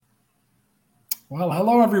Well,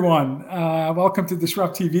 hello, everyone. Welcome to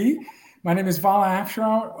Disrupt TV. My name is Vala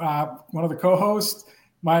Afshar, one of the co-hosts.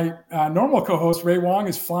 My normal co-host, Ray Wong,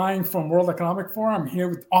 is flying from World Economic Forum. I'm here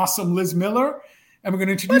with awesome Liz Miller, and we're going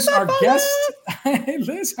to introduce our guest. Hey,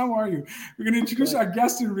 Liz, how are you? We're going to introduce our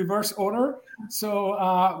guest in reverse order.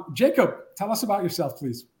 So, Jacob, tell us about yourself,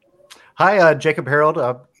 please. Hi, Jacob Harold,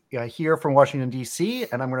 here from Washington, D.C.,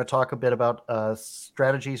 and I'm going to talk a bit about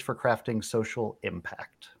strategies for crafting social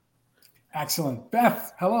impact. Excellent.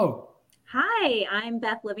 Beth, hello. Hi, I'm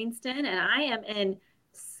Beth Livingston, and I am in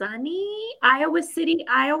sunny Iowa City,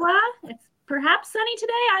 Iowa. It's perhaps sunny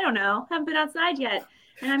today. I don't know. Haven't been outside yet.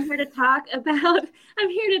 And I'm here to talk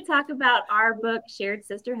about our book, Shared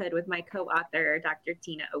Sisterhood, with my co-author, Dr.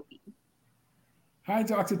 Tina Opie. Hi,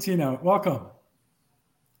 Dr. Tina. Welcome.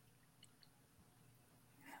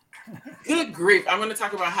 Good grief. I'm going to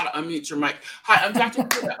talk about how to unmute your mic. Hi, I'm Dr.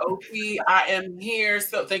 Tina Opie. I am here.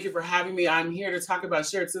 So thank you for having me. I'm here to talk about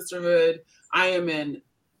Shared Sisterhood. I am in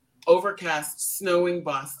overcast, snowing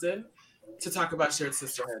Boston to talk about Shared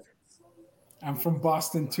Sisterhood. I'm from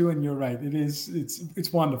Boston too, and you're right.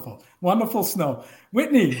 It's wonderful. Wonderful snow.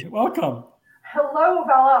 Whitney, welcome. Hello,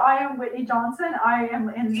 Bella. I am Whitney Johnson. I am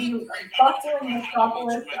in the bustling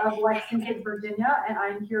metropolis of Lexington, Virginia, and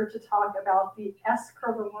I'm here to talk about the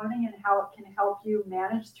S-curve of learning and how it can help you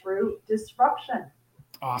manage through disruption.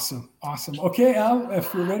 Awesome. Okay, Al,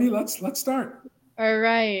 if you're ready, let's start. All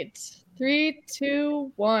right. 3,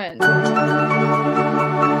 2, 1.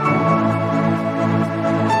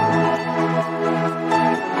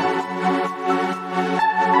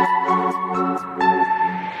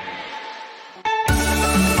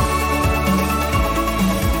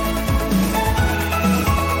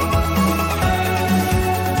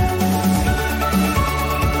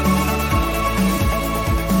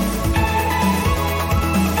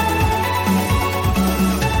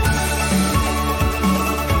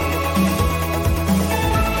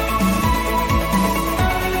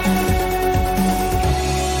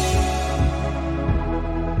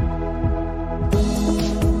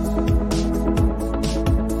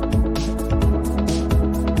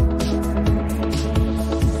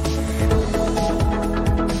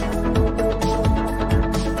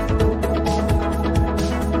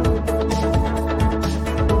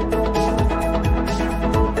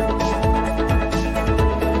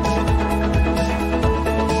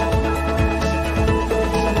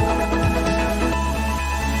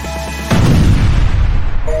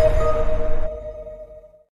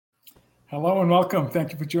 Hello and welcome.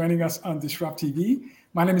 Thank you for joining us on Disrupt TV.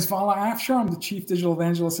 My name is Vala Afshar. I'm the Chief Digital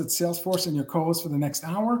Evangelist at Salesforce and your co-host for the next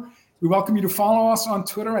hour. We welcome you to follow us on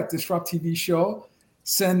Twitter at Disrupt TV Show.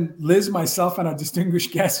 Send Liz, myself, and our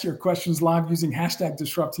distinguished guests your questions live using hashtag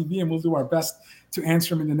Disrupt TV, and we'll do our best to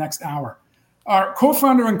answer them in the next hour. Our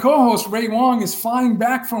co-founder and co-host, Ray Wong, is flying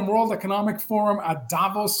back from World Economic Forum at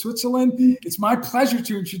Davos, Switzerland. It's my pleasure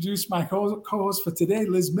to introduce my co-host for today,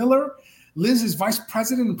 Liz Miller. Liz is Vice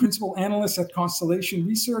President and Principal Analyst at Constellation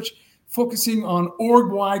Research, focusing on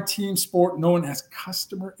org-wide team sport known as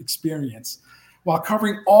customer experience. While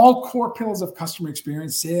covering all core pillars of customer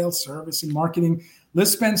experience, sales, service, and marketing, Liz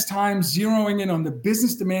spends time zeroing in on the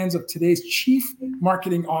business demands of today's chief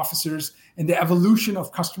marketing officers and the evolution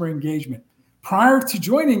of customer engagement. Prior to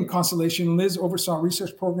joining Constellation, Liz oversaw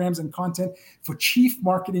research programs and content for Chief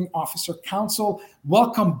Marketing Officer Council.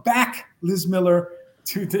 Welcome back, Liz Miller,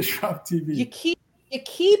 to Disrupt TV. You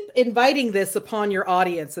keep inviting this upon your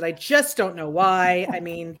audience, and I just don't know why. I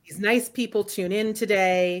mean, these nice people tune in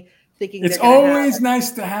today thinking it's always nice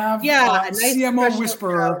to have a nice CMO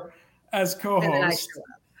whisperer as co-host.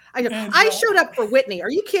 I showed up for Whitney. Are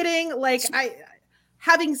you kidding? Like,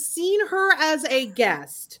 having seen her as a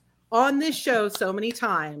guest on this show so many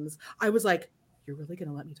times, I was like, you're really going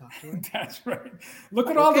to let me talk to her? That's right. Look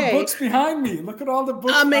at all the books behind me. Look at all the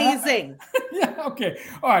books. Amazing. Yeah, okay.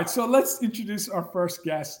 All right, so let's introduce our first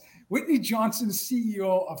guest. Whitney Johnson,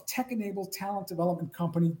 CEO of tech-enabled talent development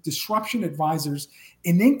company Disruption Advisors,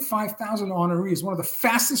 an Inc. 5000 honoree, is one of the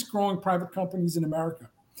fastest growing private companies in America.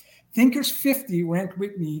 Thinkers 50 ranked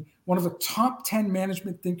Whitney one of the top 10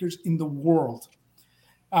 management thinkers in the world.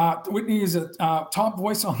 Whitney is a top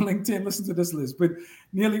voice on LinkedIn. Listen to this, Liz, with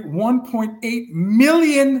nearly 1.8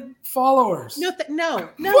 million followers. No.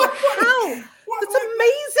 How? That's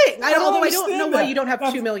amazing. Although I don't know why you don't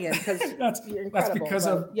have 2 million, because that's because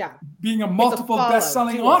of being a multiple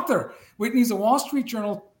best-selling author. Whitney's a Wall Street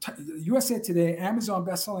Journal, USA Today, Amazon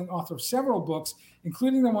best-selling author of several books,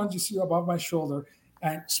 including the ones you see above my shoulder.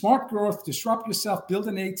 And Smart Growth, Disrupt Yourself, Build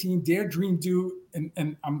an A-Team, Dare, Dream, Do,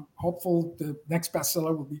 and I'm hopeful the next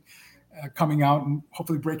bestseller will be coming out and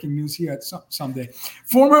hopefully breaking news here at someday.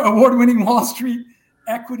 Former award-winning Wall Street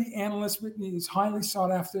equity analyst, Whitney is highly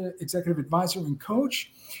sought after executive advisor and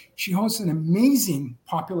coach. She hosts an amazing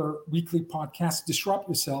popular weekly podcast, Disrupt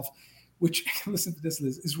Yourself, which, listen to this,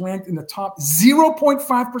 Liz, is ranked in the top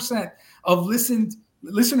 0.5% of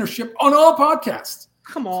listenership on all podcasts.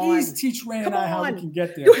 Come on. Please teach Ray and I how we can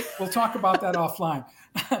get there. We'll talk about that offline.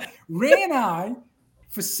 Ray and I,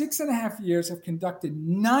 for 6.5 years, have conducted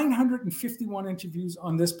 951 interviews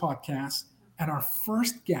on this podcast, and our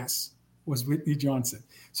first guest was Whitney Johnson.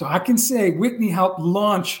 So I can say Whitney helped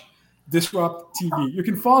launch Disrupt TV. You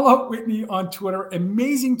can follow Whitney on Twitter.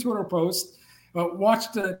 Amazing Twitter post.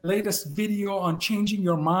 Watch the latest video on changing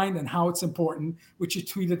your mind and how it's important, which you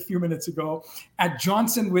tweeted a few minutes ago, at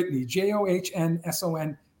Johnson Whitney,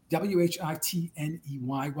 JOHNSONWHITNEY.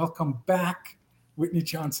 Welcome back, Whitney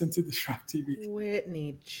Johnson, to Disrupt TV.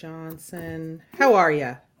 Whitney Johnson. How are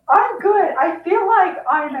you? I'm good. I feel like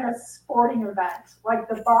I'm at a sporting event, like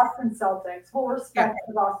the Boston Celtics. Full respect to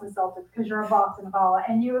the Boston Celtics because you're a Boston Vala,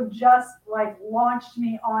 and you have just launched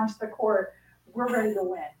me onto the court. We're ready to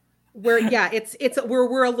win. We're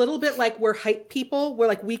a little bit like we're hype people. We're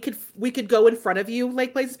like we could go in front of you,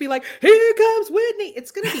 like places be like, here comes Whitney.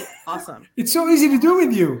 It's gonna be awesome. It's so easy to do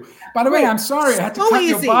with you. By the way, I'm sorry I had to cut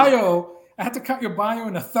your bio. I had to cut your bio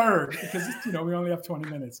in a third because we only have 20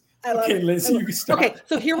 minutes. Okay, Liz, you can start. Okay,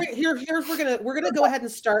 so here's we're gonna go ahead and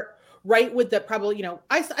start right with the probably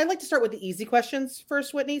I like to start with the easy questions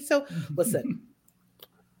first, Whitney. So listen,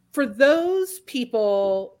 for those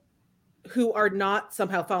people who are not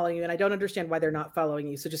somehow following you, and I don't understand why they're not following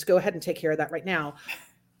you, so just go ahead and take care of that right now.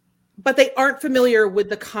 But they aren't familiar with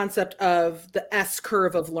the concept of the S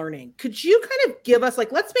curve of learning. Could you kind of give us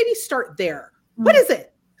let's maybe start there. What is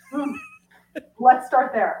it? Let's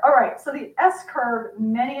start there. All right. So the S curve,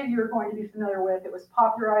 many of you are going to be familiar with. It was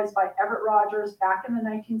popularized by Everett Rogers back in the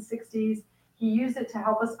 1960s. He used it to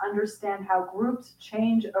help us understand how groups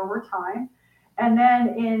change over time. And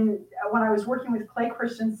then when I was working with Clay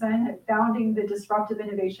Christensen, founding the Disruptive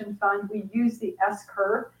Innovation Fund, we used the S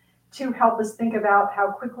curve to help us think about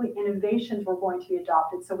how quickly innovations were going to be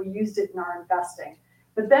adopted. So we used it in our investing.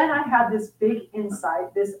 But then I had this big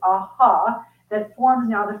insight, this aha, that forms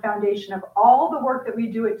now the foundation of all the work that we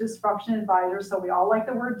do at Disruption Advisors. So we all like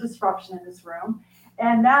the word disruption in this room.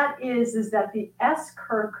 And that is that the S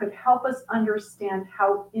curve could help us understand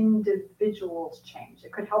how individuals change.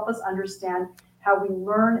 It could help us understand how we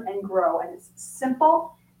learn and grow. And it's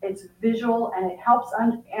simple, it's visual, and it helps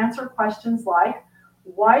answer questions like,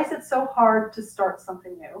 why is it so hard to start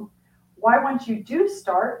something new? Why, once you do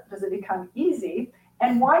start, does it become easy?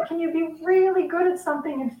 And why can you be really good at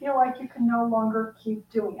something and feel like you can no longer keep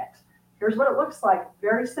doing it? Here's what it looks like.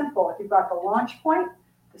 Very simple. If you've got the launch point,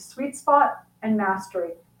 the sweet spot, and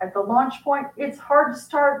mastery. At the launch point, it's hard to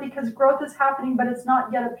start because growth is happening, but it's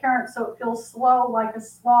not yet apparent. So it feels slow, like a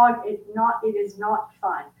slog. It is not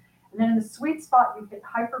fun. And then in the sweet spot, you hit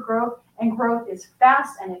hyper growth, and growth is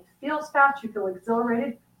fast and it feels fast. You feel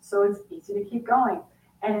exhilarated, so it's easy to keep going.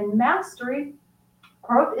 And in mastery,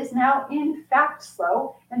 growth is now in fact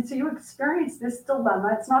slow. And so you experience this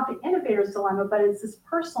dilemma. It's not the innovator's dilemma, but it's this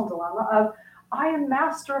personal dilemma of, I am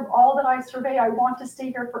master of all that I survey. I want to stay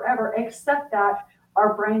here forever, except that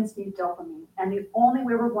our brains need dopamine. And the only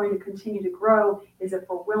way we're going to continue to grow is if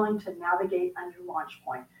we're willing to navigate a new launch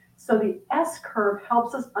point. So the S curve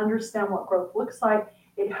helps us understand what growth looks like.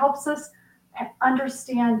 It helps us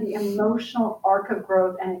understand the emotional arc of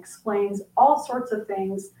growth and explains all sorts of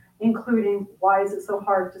things, including why is it so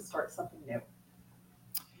hard to start something new.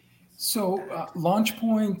 So launch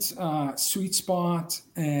point, sweet spot,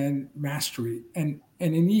 and mastery, and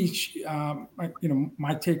in each,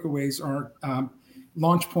 my takeaways are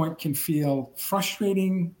launch point can feel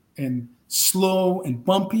frustrating and slow and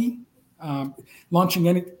bumpy.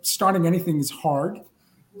 Starting anything is hard.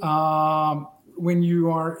 When you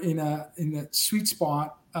are in a sweet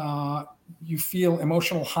spot, you feel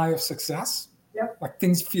emotional high of success. Yep. Like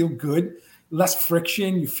things feel good. Less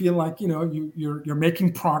friction. You feel like you're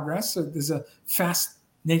making progress. So there's a fast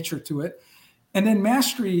nature to it. And then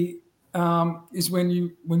mastery is when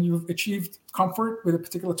you've achieved comfort with a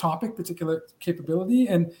particular topic, particular capability,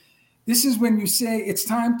 and this is when you say it's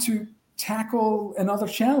time to tackle another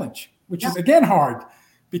challenge, which is again hard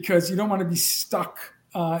because you don't want to be stuck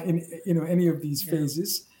in any of these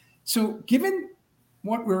phases. So given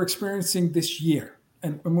what we're experiencing this year,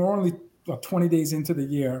 and we're only 20 days into the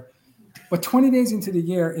year. But 20 days into the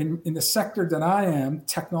year in the sector that I am,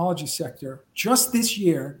 technology sector, just this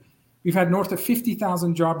year, we've had north of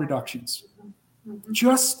 50,000 job reductions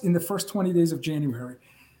just in the first 20 days of January.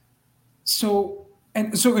 So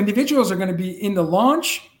And so individuals are going to be in the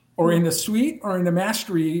launch or in the suite or in the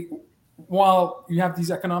mastery while you have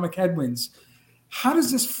these economic headwinds. How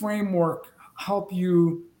does this framework help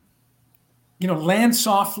you, land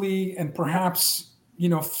softly and perhaps,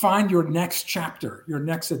 find your next chapter, your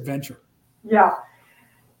next adventure? Yeah.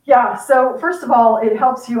 Yeah. So first of all, it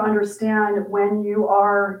helps you understand when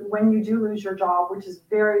you do lose your job, which is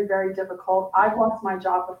very, very difficult. I've lost my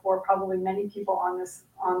job before. Probably many people on this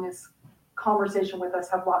conversation with us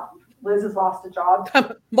have lost. Liz has lost a job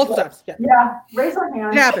multiple times. Yeah. Raise our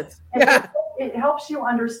hands. It happens. It helps you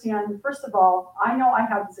understand. First of all, I know I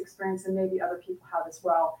have this experience, and maybe other people have as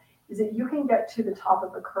well. Is that you can get to the top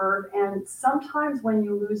of the curve, and sometimes when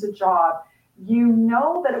you lose a job, you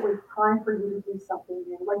know that it was time for you to do something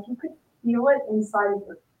new. Like you could feel it inside of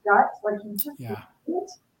your gut, like you just did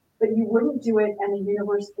it, but you wouldn't do it, and the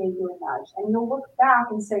universe gave you a nudge. And you'll look back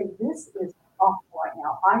and say, "This is awful right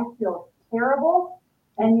now. I feel terrible,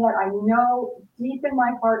 and yet I know deep in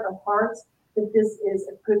my heart of hearts that this is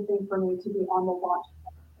a good thing for me to be on the launch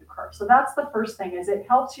curve." So that's the first thing. Is it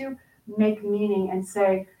helps you make meaning and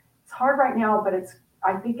say, "It's hard right now, but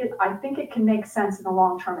I think it can make sense in the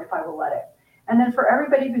long term if I will let it." And then for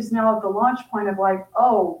everybody who's now at the launch point of like,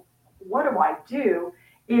 "Oh, what do I do?"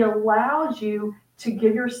 It allows you to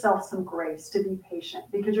give yourself some grace, to be patient,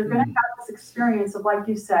 because you're going to have this experience of, like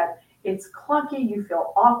you said, it's clunky, you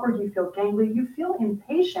feel awkward, you feel gangly, you feel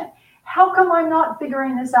impatient. How come I'm not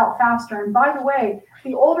figuring this out faster? And by the way,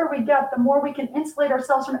 the older we get, the more we can insulate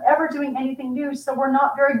ourselves from ever doing anything new. So we're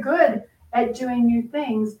not very good at doing new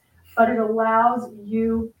things, but it allows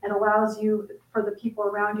you for the people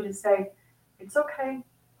around you to say, "It's okay.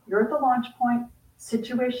 You're at the launch point,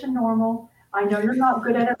 situation normal. I know you're not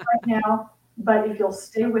good at it right now, but if you'll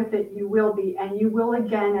stay with it, you will be. And you will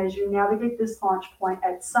again, as you navigate this launch point,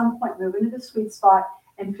 at some point move into the sweet spot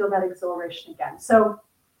and feel that exhilaration again." So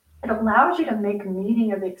it allows you to make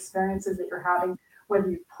meaning of the experiences that you're having, whether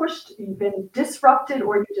you've been disrupted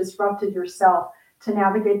or you disrupted yourself, to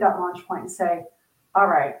navigate that launch point and say, "All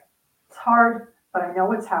right, it's hard, but I know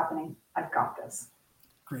what's happening. I've got this."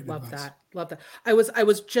 Great Love advice. that. Love that. I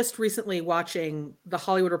was just recently watching The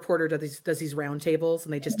Hollywood Reporter does these roundtables,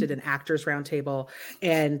 and they just did an actors roundtable.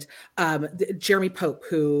 And Jeremy Pope,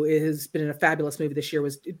 who has been in a fabulous movie this year,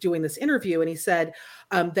 was doing this interview, and he said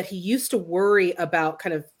that he used to worry about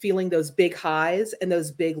kind of feeling those big highs and those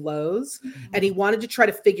big lows, and he wanted to try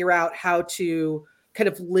to figure out how to kind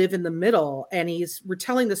of live in the middle. And he's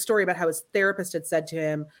retelling the story about how his therapist had said to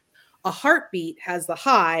him, "A heartbeat has the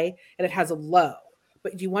high and it has a low.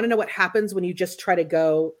 But do you want to know what happens when you just try to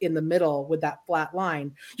go in the middle with that flat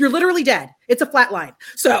line? You're literally dead. It's a flat line."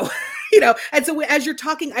 So, and so as you're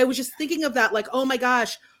talking, I was just thinking of that, like, oh my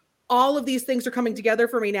gosh, all of these things are coming together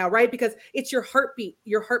for me now, right? Because it's your heartbeat.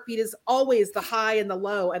 Your heartbeat is always the high and the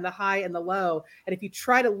low and the high and the low. And if you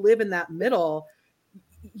try to live in that middle,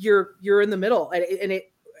 you're in the middle. And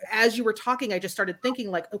it, as you were talking, I just started thinking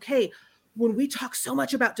like, okay, when we talk so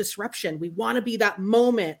much about disruption, we want to be that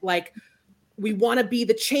moment, like, we want to be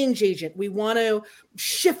the change agent. We want to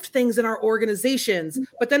shift things in our organizations.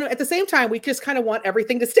 But then at the same time, we just kind of want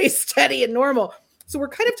everything to stay steady and normal. So we're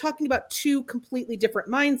kind of talking about two completely different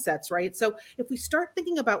mindsets, right? So if we start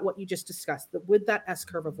thinking about what you just discussed, with that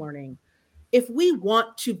S-curve of learning, if we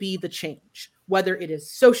want to be the change, whether it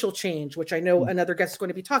is social change, which I know another guest is going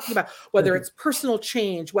to be talking about, whether it's personal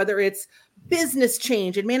change, whether it's business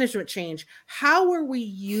change and management change, how are we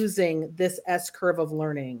using this S-curve of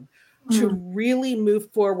learning to really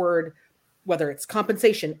move forward, whether it's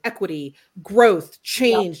compensation, equity, growth,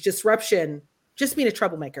 change, disruption, just being a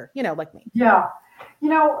troublemaker, like me. Yeah.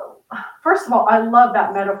 First of all, I love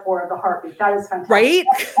that metaphor of the heartbeat. That is fantastic. Right?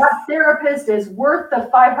 That therapist is worth the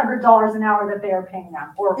 $500 an hour that they are paying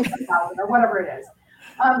them, or $1,000 or whatever it is.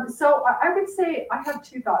 So I would say I have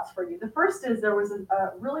two thoughts for you. The first is there was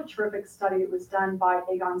a really terrific study. It was done by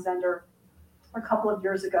Egon Zehnder a couple of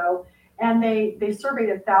years ago. And they surveyed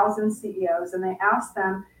 1,000 CEOs, and they asked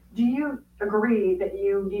them, "Do you agree that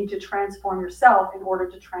you need to transform yourself in order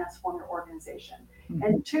to transform your organization?"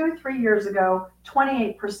 And 2-3 years ago,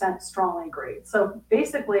 28% strongly agreed. So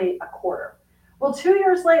basically a quarter. Well, 2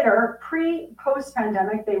 years later, post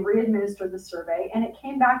pandemic, they re-administered the survey, and it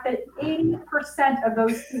came back that 80% of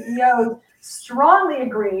those CEOs strongly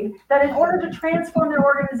agreed that in order to transform their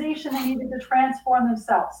organization, they needed to transform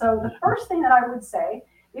themselves. So the first thing that I would say,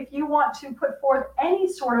 if you want to put forth any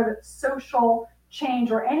sort of social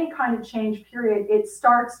change or any kind of change, period, it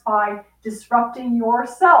starts by disrupting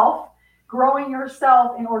yourself, growing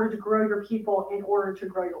yourself in order to grow your people, in order to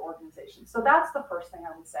grow your organization. So that's the first thing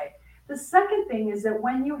I would say. The second thing is that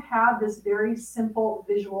when you have this very simple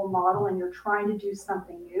visual model and you're trying to do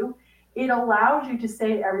something new, it allows you to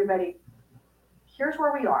say to everybody, here's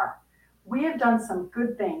where we are. We have done some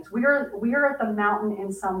good things. We are at the mountain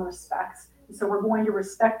in some respects. So we're going to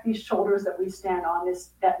respect these shoulders that we stand on,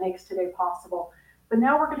 that makes today possible. But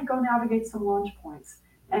now we're going to go navigate some launch points.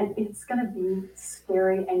 And it's going to be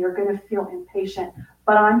scary and you're going to feel impatient.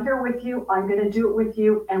 But I'm here with you. I'm going to do it with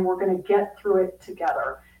you. And we're going to get through it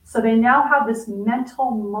together. So they now have this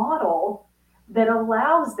mental model that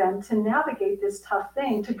allows them to navigate this tough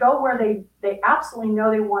thing, to go where they absolutely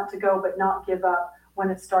know they want to go, but not give up when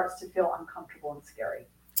it starts to feel uncomfortable and scary.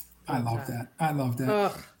 I love that. I love that.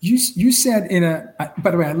 Ugh. You said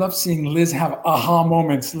by the way, I love seeing Liz have aha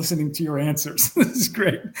moments listening to your answers. This is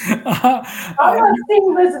great. I'm not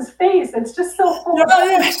seeing Liz's face. It's just so full.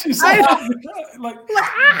 Yeah, she's like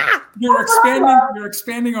you're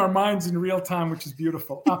expanding our minds in real time, which is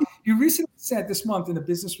beautiful. You recently said this month in a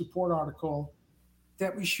Business Report article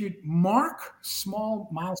that we should mark small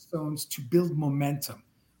milestones to build momentum.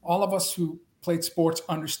 All of us who played sports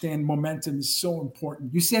understand momentum is so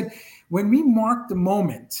important. You said when we mark the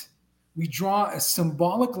moment, we draw a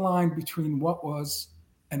symbolic line between what was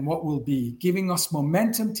and what will be, giving us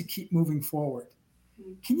momentum to keep moving forward.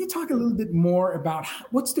 Can you talk a little bit more about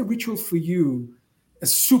what's the ritual for you, a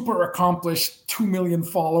super accomplished 2 million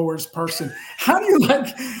followers person? How do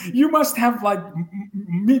you must have like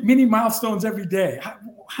mini milestones every day.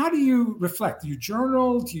 How do you reflect? Do you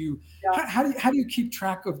journal? How do you keep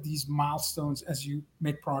track of these milestones as you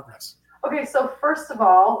make progress? Okay, so first of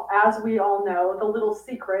all, as we all know, the little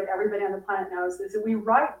secret everybody on the planet knows is that we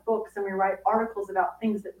write books and we write articles about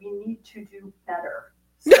things that we need to do better.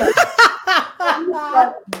 So,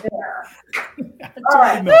 there. All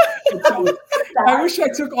right. I wish I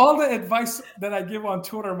took all the advice that I give on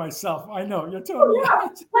Twitter myself. I know you're telling me.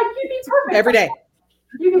 Like you'd be perfect every day.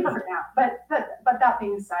 You'd be perfect now. But that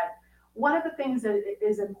being said, one of the things that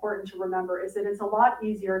is important to remember is that it's a lot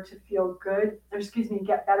easier to feel good,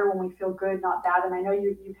 get better when we feel good, not bad. And I know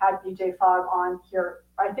you've had BJ Fogg on here,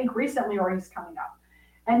 I think recently, or he's coming up.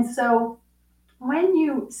 And so when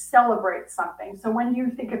you celebrate something, so when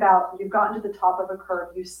you think about you've gotten to the top of a curve,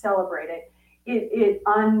 you celebrate it, it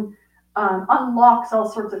unlocks all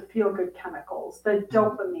sorts of feel-good chemicals, the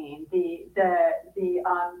dopamine,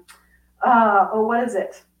 what is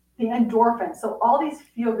it? The endorphins. So all these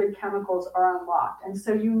feel-good chemicals are unlocked. And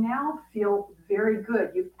so you now feel very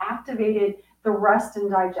good. You've activated the rest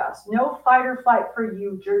and digest. No fight or flight for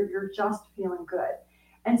you. You're just feeling good.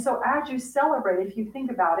 And so as you celebrate, if you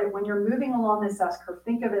think about it, when you're moving along this S-curve,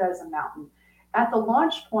 think of it as a mountain. At the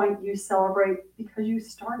launch point, you celebrate because you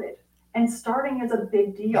started. And starting is a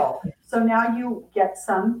big deal. So now you get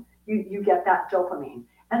you get that dopamine.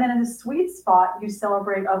 And then in the sweet spot, you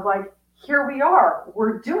celebrate of like, here we are,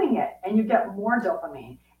 we're doing it, and you get more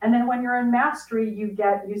dopamine. And then when you're in mastery, you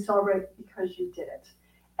celebrate because you did it.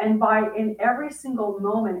 And in every single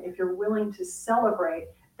moment, if you're willing to celebrate,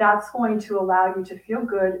 that's going to allow you to feel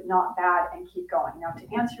good, not bad, and keep going. Now, to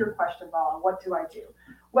answer your question, Vala, what do I do?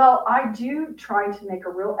 Well, I do try to make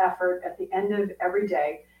a real effort at the end of every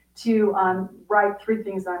day to write 3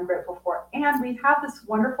 things that I'm grateful for. And we have this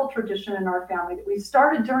wonderful tradition in our family that we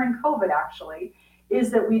started during COVID, actually, is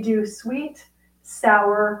that we do sweet,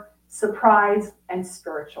 sour, surprise, and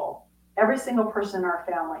spiritual. Every single person in our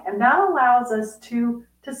family. And that allows us to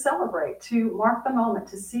celebrate, to mark the moment,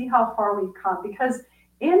 to see how far we've come. Because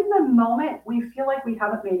in the moment, we feel like we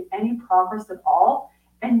haven't made any progress at all.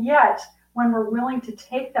 And yet, when we're willing to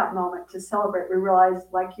take that moment to celebrate, we realize,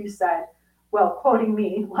 like you said, well, quoting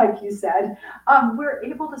me, like you said, we're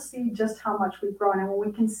able to see just how much we've grown. And when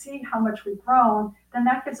we can see how much we've grown, then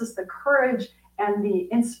that gives us the courage and the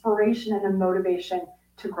inspiration and the motivation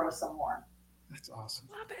to grow some more. That's awesome.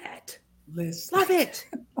 Love it. Liz. Love it.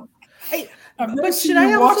 Hey, I've never but seen should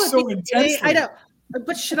you I walk also so intensely. I know.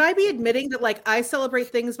 But should I be admitting that like I celebrate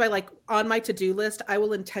things by like on my to-do list, I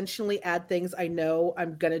will intentionally add things I know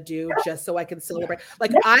I'm gonna do just so I can celebrate.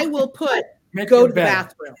 Like I will put go to the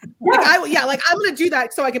bathroom. Like I'm gonna do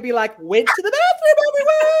that so I can be like, went to the bathroom,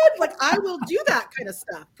 everyone. Like I will do that kind of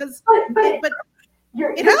stuff because but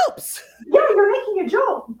it helps. Yeah, you're making a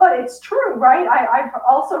joke, but it's true, right? I've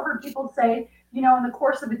also heard people say, in the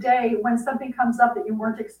course of a day, when something comes up that you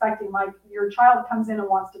weren't expecting, like your child comes in and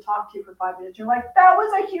wants to talk to you for 5 minutes, you're like, that was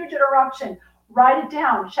a huge interruption. Write it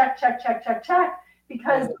down. Check.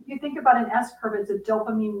 Because if you think about an S-curve, it's a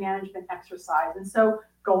dopamine management exercise. And so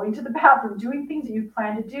going to the bathroom, doing things that you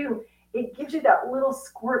plan to do, it gives you that little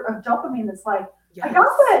squirt of dopamine that's like, yes. I got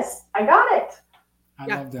this. I got it. I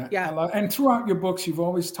Yeah, love that. yeah. And throughout your books, you've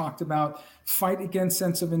always talked about fight against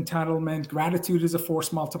sense of entitlement. Gratitude is a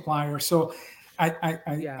force multiplier. So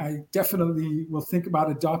I definitely will think about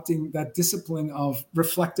adopting that discipline of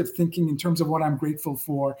reflective thinking in terms of what I'm grateful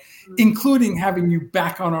for, including having you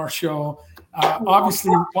back on our show.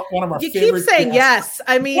 Obviously, one of our you favorite keep saying guests. yes.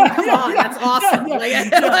 I mean, come on, that's awesome.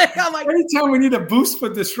 I'm like, anytime we need a boost for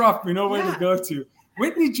Disrupt, we know where to go to.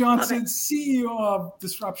 Whitney Johnson, Love it. CEO of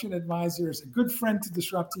Disruption Advisors, a good friend to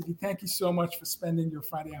Disrupt TV. Thank you so much for spending your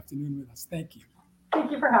Friday afternoon with us. Thank you. Thank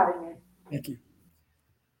you for having me. Thank you.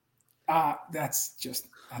 That's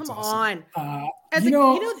come awesome. on.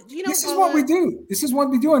 This is what we do. This is what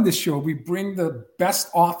we do on this show. We bring the best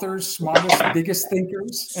authors, smartest, biggest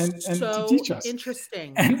thinkers, and to teach us.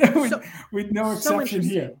 Interesting. And with no exception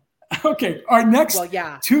here. Okay, our next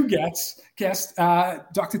two guests,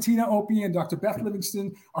 Dr. Tina Opie and Dr. Beth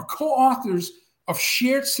Livingston, are co-authors of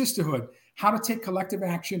Shared Sisterhood, How to Take Collective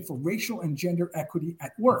Action for Racial and Gender Equity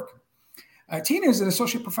at Work. Tina is an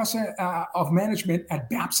associate professor of management at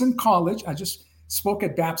Babson College. I just spoke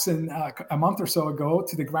at Babson a month or so ago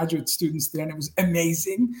to the graduate students there, and it was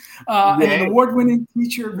amazing. And an award-winning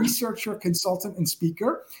teacher, researcher, consultant, and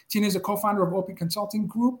speaker. Tina is a co-founder of Opie Consulting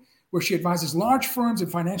Group, where she advises large firms in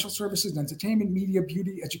financial services, entertainment, media,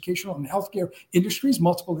 beauty, educational, and healthcare industries,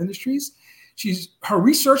 multiple industries. Her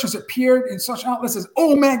research has appeared in such outlets as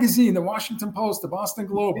O Magazine, the Washington Post, the Boston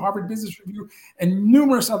Globe, Harvard Business Review, and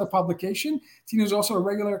numerous other publications. Tina is also a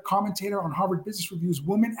regular commentator on Harvard Business Review's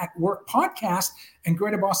Women at Work podcast and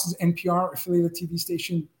Greater Boston's NPR affiliated TV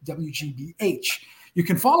station WGBH. You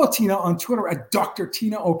can follow Tina on Twitter at Dr.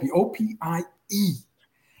 Tina Opie, O-P-I-E.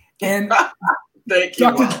 And thank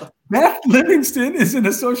you. Dr. Beth Livingston is an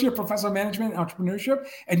associate professor of management and entrepreneurship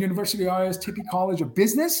at University of Iowa's Tippie College of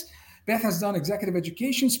Business. Beth has done executive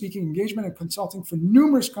education, speaking engagement, and consulting for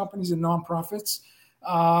numerous companies and nonprofits.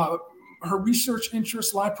 Her research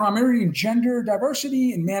interests lie primarily in gender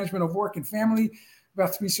diversity and management of work and family.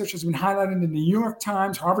 Beth's research has been highlighted in the New York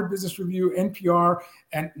Times, Harvard Business Review, NPR,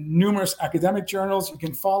 and numerous academic journals. You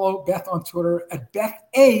can follow Beth on Twitter at Beth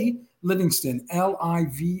A. Livingston,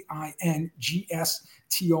 Livingston.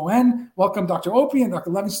 Welcome, Dr. Opie and Dr.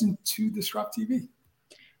 Livingston, to Disrupt TV.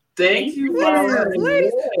 Thank you.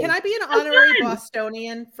 Please. Can I be an honorary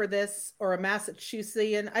Bostonian for this, or a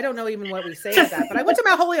Massachusettsian? I don't know even what we say to that, but I went to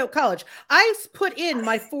Mount Holyoke College. I put in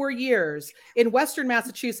my 4 years in Western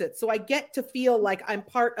Massachusetts, so I get to feel like I'm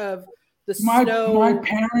part of the snow. My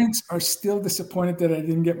parents are still disappointed that I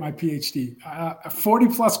didn't get my PhD. 40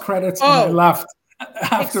 plus credits, and I left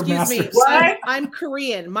after master's. I'm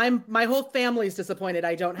Korean. My whole family's disappointed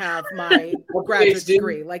I don't have my graduate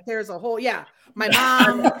degree. Like there's a whole my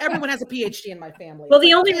mom, everyone has a PhD in my family. Well,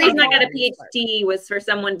 the only reason I got a PhD was for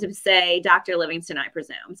someone to say Dr. Livingston, I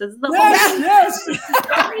presume. So this is the whole yes.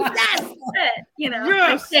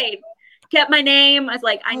 I stayed, kept my name. I was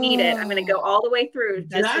like, I need it. I'm going to go all the way through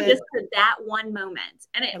just for that one moment.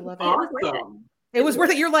 And it was worth it. It was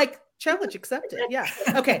worth it. You're like, challenge accepted. Yeah.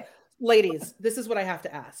 Okay. Ladies, this is what I have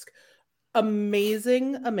to ask.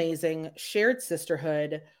 Amazing Shared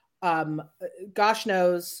Sisterhood. Gosh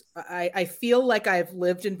knows, I feel like I've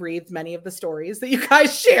lived and breathed many of the stories that you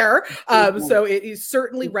guys share. So it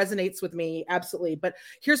certainly resonates with me. Absolutely. But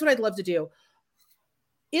here's what I'd love to do.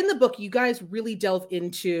 In the book, you guys really delve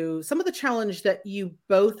into some of the challenge that you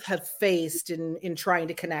both have faced in trying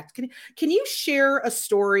to connect. Can you share a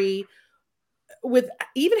story with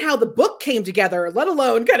even how the book came together, let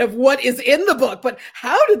alone kind of what is in the book, but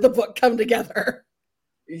how did the book come together?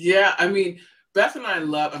 Yeah, I mean, Beth and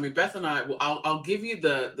I, I'll give you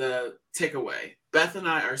the takeaway. Beth and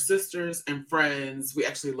I are sisters and friends. We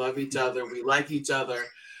actually love each other. We like each other.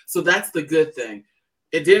 So that's the good thing.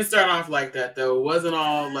 It didn't start off like that, though. It wasn't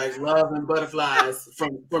all like love and butterflies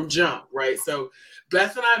from jump, right? So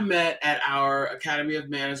Beth and I met at our Academy of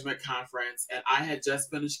Management conference, and I had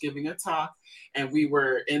just finished giving a talk, and we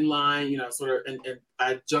were in line, and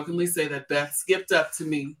I jokingly say that Beth skipped up to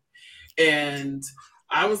me, and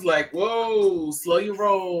I was like, whoa, slow your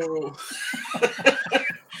roll.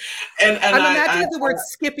 and I'm imagining the word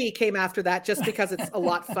Skippy came after that just because it's a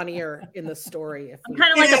lot funnier in the story. I'm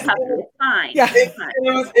kind of like a puppy. It's fine. Yeah.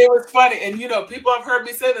 It was funny. And, people have heard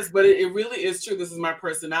me say this, but it really is true. This is my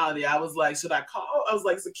personality. I was like, should I call? I was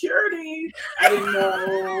like, security. I didn't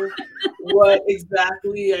know what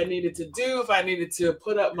exactly I needed to do, if I needed to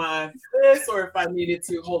put up my fist or if I needed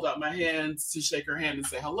to hold up my hands to shake her hand and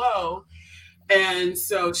say hello. And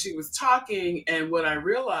so she was talking, and what I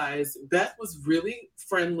realized, Beth was really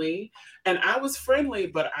friendly, and I was friendly,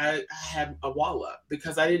 but I had a wall up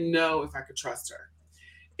because I didn't know if I could trust her.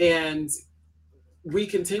 And we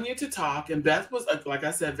continued to talk, and Beth was, like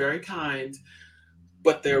I said, very kind,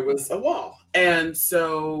 but there was a wall. And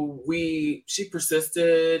so she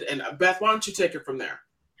persisted. And Beth, why don't you take it from there?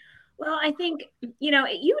 Well, I think,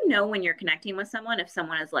 when you're connecting with someone, if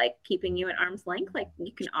someone is like keeping you at arm's length, like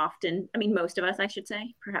you can often, most of us, I should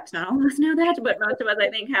say, perhaps not all of us know that, but most of us, I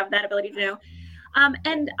think, have that ability to know.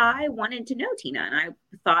 And I wanted to know Tina, and I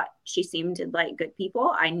thought she seemed like good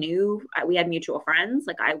people. I knew we had mutual friends.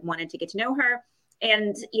 Like I wanted to get to know her.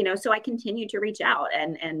 And, so I continued to reach out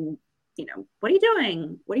and, what are you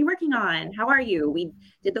doing? What are you working on? How are you? We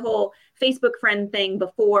did the whole Facebook friend thing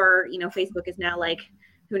before, Facebook is now like,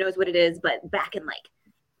 who knows what it is, but back in like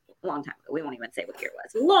a long time ago, we won't even say what year it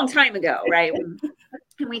was, a long time ago, right?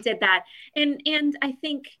 And we did that. And I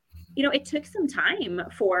think, it took some time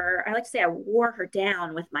I like to say I wore her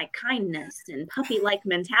down with my kindness and puppy-like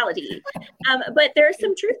mentality. But there's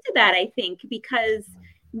some truth to that, I think, because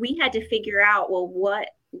we had to figure out, well, what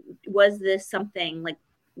was this something like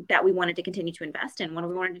that we wanted to continue to invest in, what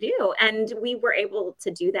we wanted to do. And we were able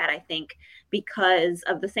to do that, I think, because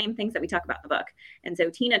of the same things that we talk about in the book. And so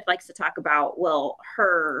Tina likes to talk about, well,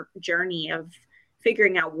 her journey of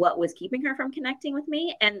figuring out what was keeping her from connecting with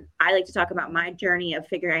me. And I like to talk about my journey of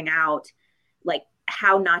figuring out like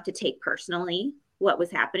how not to take personally what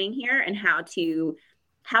was happening here and how to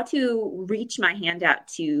reach my hand out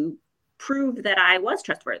to prove that I was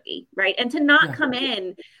trustworthy, right? And to not come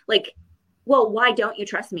in like, well, why don't you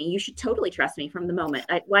trust me? You should totally trust me from the moment.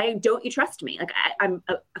 Why don't you trust me? Like I'm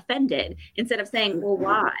offended, instead of saying, well,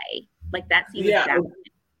 why? Like that seems bad.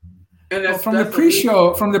 And from the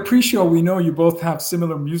pre-show, we know you both have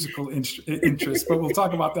similar musical interests, but we'll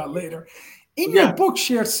talk about that later. In your book,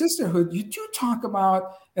 Shared Sisterhood, you do talk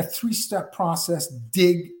about a 3-step process: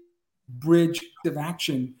 dig, bridge,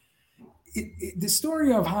 action. The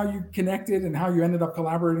story of how you connected and how you ended up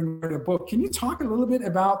collaborating with the book. Can you talk a little bit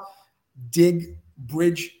about dig,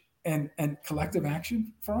 bridge, and collective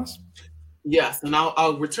action for us? Yes, and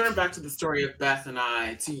I'll return back to the story of Beth and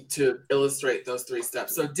I to illustrate those 3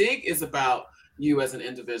 steps. So dig is about you as an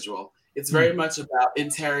individual. It's very much about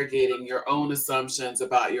interrogating your own assumptions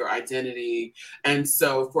about your identity. And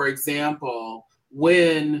so, for example,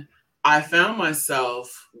 when I found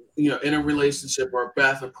myself, in a relationship or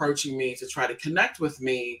Beth approaching me to try to connect with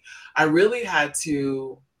me, I really had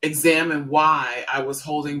to examine why I was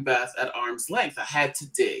holding Beth at arm's length. I had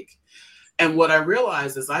to dig. And what I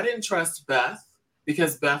realized is I didn't trust Beth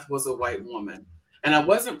because Beth was a white woman. And I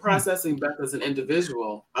wasn't processing Beth as an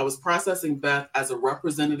individual. I was processing Beth as a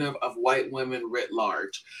representative of white women writ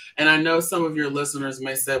large. And I know some of your listeners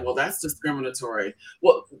may say, well, that's discriminatory.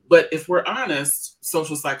 Well, but if we're honest,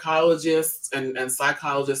 social psychologists and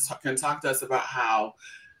psychologists can talk to us about how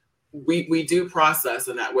we do process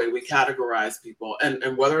in that way. We categorize people.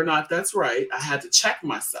 And whether or not that's right, I had to check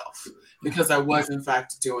myself because I was in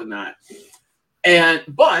fact doing that.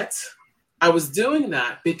 But I was doing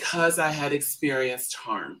that because I had experienced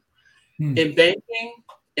harm in banking,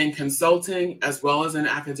 in consulting, as well as in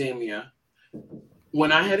academia.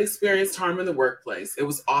 When I had experienced harm in the workplace, it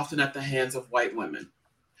was often at the hands of white women.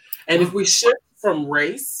 And if we shift from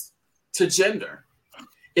race to gender,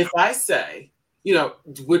 if I say,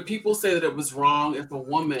 would people say that it was wrong if a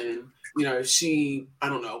woman, if she,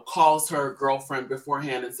 calls her girlfriend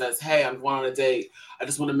beforehand and says, hey, I'm going on a date. I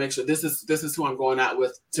just want to make sure this is who I'm going out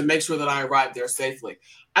with to make sure that I arrive there safely.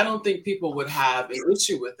 I don't think people would have an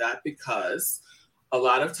issue with that because a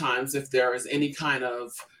lot of times if there is any kind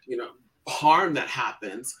of, harm that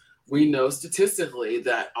happens, we know statistically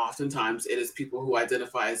that oftentimes it is people who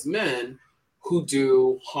identify as men who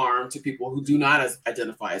do harm to people who do not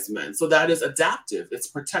identify as men. So that is adaptive. It's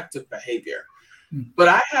protective behavior. But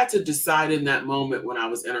I had to decide in that moment when I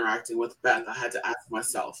was interacting with Beth, I had to ask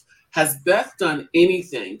myself, has Beth done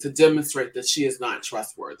anything to demonstrate that she is not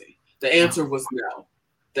trustworthy? The answer was no.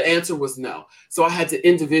 The answer was no. So I had to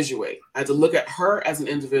individuate. I had to look at her as an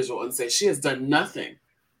individual and say, she has done nothing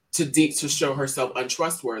to show herself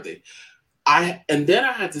untrustworthy. And then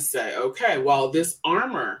I had to say, okay, while this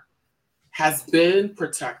armor has been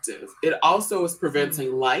protective, it also is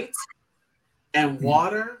preventing light and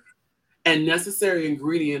water and necessary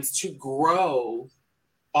ingredients to grow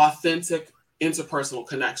authentic interpersonal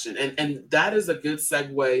connection. And that is a good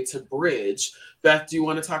segue to bridge. Beth, do you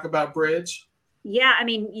want to talk about bridge? Yeah,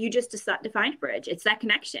 you just defined bridge. It's that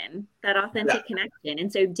connection, that authentic connection.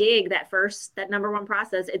 And so dig, that number one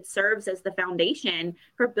process, it serves as the foundation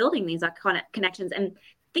for building these iconic connections. And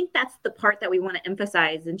I think that's the part that we want to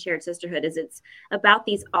emphasize in Shared Sisterhood is it's about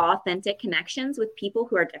these authentic connections with people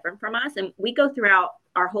who are different from us. And we go throughout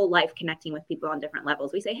our whole life connecting with people on different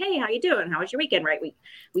levels. We say, hey, how you doing? How was your weekend? Right?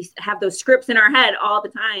 We have those scripts in our head all the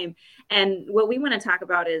time. And what we want to talk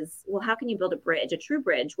about is, well, how can you build a bridge, a true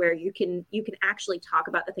bridge, where you can actually talk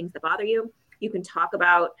about the things that bother you. You can talk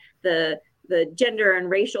about the gender and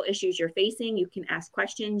racial issues you're facing. You can ask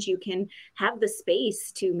questions. You can have the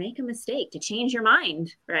space to make a mistake, to change your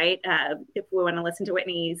mind, right? If we want to listen to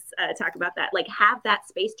Whitney's talk about that, like have that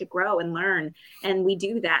space to grow and learn. And we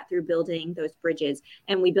do that through building those bridges.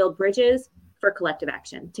 And we build bridges for collective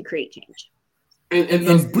action to create change.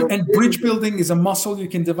 And bridge building is a muscle you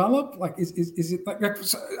can develop. Like, is it like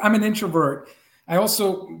I'm an introvert. I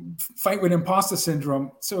also fight with imposter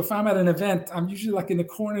syndrome. So if I'm at an event, I'm usually like in the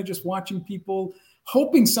corner, just watching people,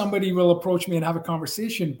 hoping somebody will approach me and have a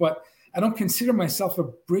conversation. But I don't consider myself a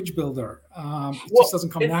bridge builder. It just doesn't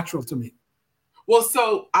come natural to me. Well,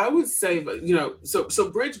 so I would say, so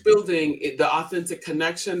bridge building, the authentic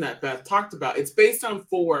connection that Beth talked about, it's based on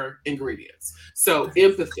 4 ingredients. So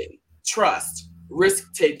empathy, trust,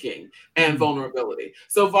 risk-taking, and vulnerability.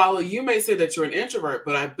 So Vala, you may say that you're an introvert,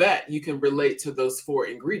 but I bet you can relate to those 4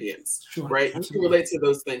 ingredients, sure, right? Absolutely. You can relate to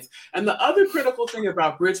those things. And the other critical thing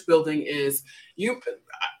about bridge building is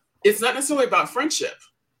it's not necessarily about friendship,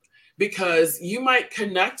 because you might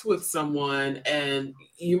connect with someone and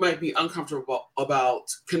you might be uncomfortable about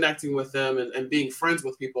connecting with them and being friends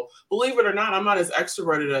with people. Believe it or not, I'm not as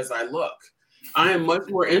extroverted as I look. I am much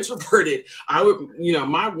more introverted. I would,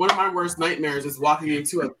 one of my worst nightmares is walking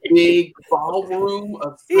into a big ballroom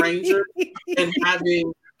of strangers and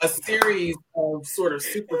having a series of sort of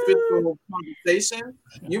superficial conversations.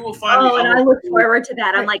 You will find me. And I look forward to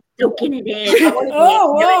that. I'm like soaking it in.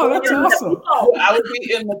 Oh, wow, that's awesome. I would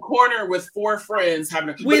be in the corner with 4 friends having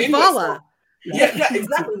a with Vala. Yeah,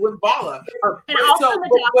 exactly, with Vala. And also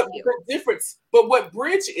but what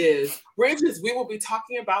bridge is we will be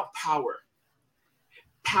talking about power.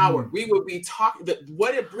 We will be talking that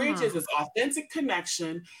what a bridge is authentic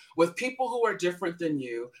connection with people who are different than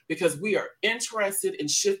you, because we are interested in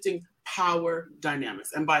shifting power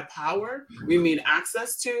dynamics. And by power, we mean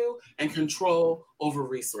access to and control over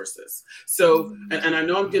resources. So, and I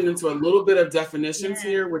know I'm getting into a little bit of definitions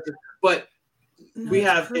here, but we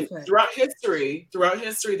have throughout history,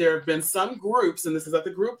 there have been some groups, and this is at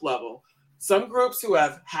the group level, some groups who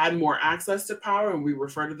have had more access to power, and we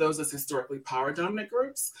refer to those as historically power dominant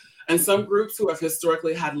groups, and some groups who have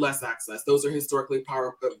historically had less access. Those are historically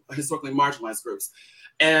marginalized groups.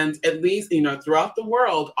 And at least, throughout the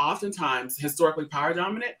world, oftentimes historically power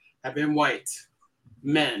dominant have been white,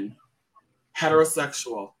 men,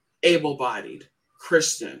 heterosexual, able-bodied,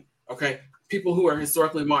 Christian, okay? People who are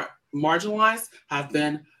historically marginalized have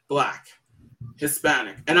been Black,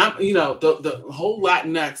 Hispanic. And I'm, the whole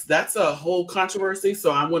Latinx, that's a whole controversy.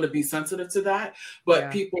 So I want to be sensitive to that.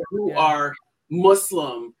 But people who are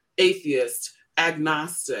Muslim, atheist,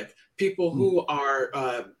 agnostic, people who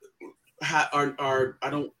what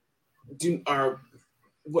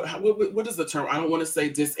is the term? I don't want to say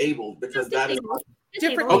disabled, because that is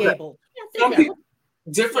differently able. Some people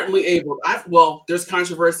differently abled. There's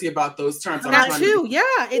controversy about those terms. That too, a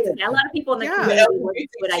lot of people in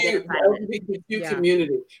the LGBTQ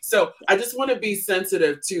community. So I just want to be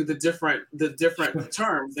sensitive to the different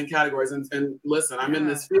terms and categories. And listen, I'm in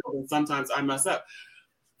this field, and sometimes I mess up.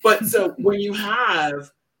 But so when you have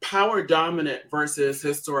power dominant versus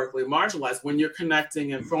historically marginalized, when you're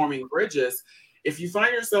connecting and forming bridges, if you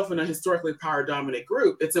find yourself in a historically power dominant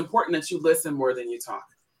group, it's important that you listen more than you talk.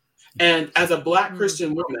 And as a Black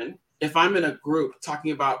Christian woman, if I'm in a group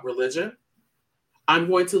talking about religion, I'm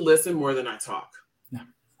going to listen more than I talk. Yeah.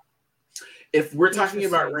 If we're talking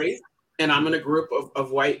about race, and I'm in a group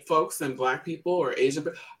of white folks and Black people or Asian,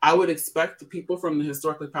 I would expect the people from the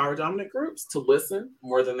historically power dominant groups to listen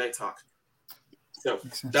more than they talk. So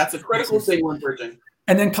that's a critical thing when bridging.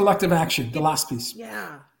 And then collective action, the last piece.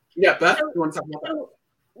 Yeah, Beth, you want to talk about that?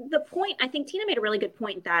 The point, I think Tina made a really good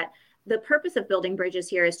point, that the purpose of building bridges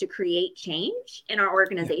here is to create change in our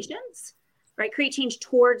organizations, right? Create change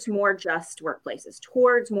towards more just workplaces,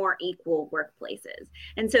 towards more equal workplaces.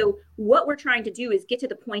 And so what we're trying to do is get to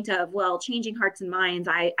the point of, changing hearts and minds.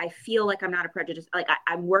 I feel like I'm not a prejudice. Like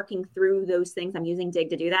I'm working through those things. I'm using DIG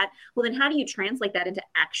to do that. Well, then how do you translate that into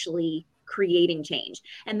actually creating change?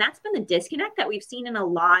 And that's been the disconnect that we've seen in a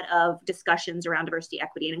lot of discussions around diversity,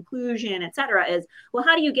 equity, and inclusion, et cetera, is,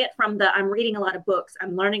 how do you get from the I'm reading a lot of books,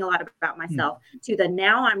 I'm learning a lot about myself, to the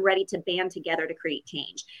now I'm ready to band together to create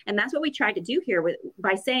change? And that's what we tried to do here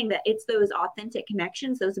by saying that it's those authentic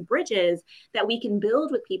connections, those bridges that we can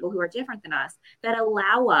build with people who are different than us, that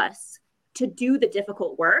allow us to do the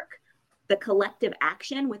difficult work the collective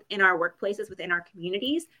action within our workplaces, within our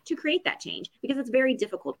communities to create that change, because it's very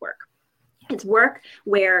difficult work. It's work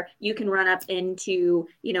where you can run up into,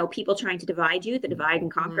 people trying to divide you, the divide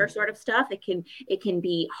and conquer sort of stuff. It can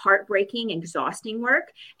be heartbreaking, exhausting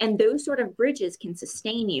work. And those sort of bridges can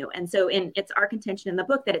sustain you. And so it's our contention in the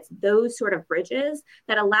book that it's those sort of bridges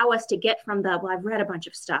that allow us to get from well, I've read a bunch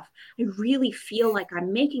of stuff. I really feel like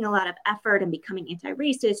I'm making a lot of effort and becoming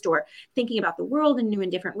anti-racist or thinking about the world in new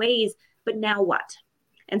and different ways. But now what?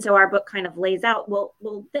 And so our book kind of lays out,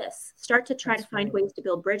 start to try to find ways to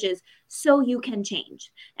build bridges so you can change.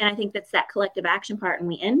 And I think that's that collective action part. And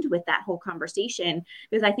we end with that whole conversation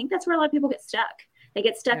because I think that's where a lot of people get stuck. They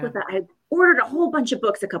get stuck with that. I ordered a whole bunch of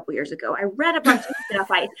books a couple years ago. I read a bunch of stuff.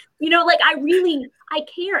 I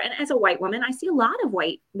care. And as a white woman, I see a lot of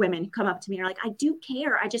white women come up to me and are like, I do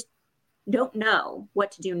care. I just don't know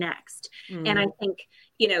what to do next. And I think,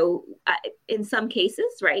 in some cases,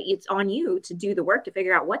 right, it's on you to do the work to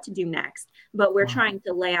figure out what to do next. But we're trying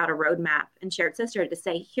to lay out a roadmap in Shared Sisterhood to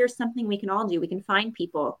say, here's something we can all do. We can find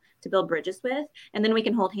people to build bridges with, and then we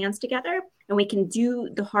can hold hands together and we can do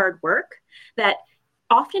the hard work that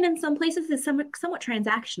often in some places is somewhat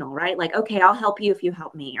transactional, right? Like, okay, I'll help you if you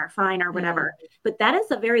help me, or fine, or whatever. But that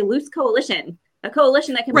is a very loose coalition, a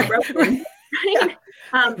coalition that can be broken. Right?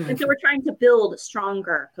 And so we're trying to build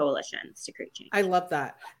stronger coalitions to create change. I love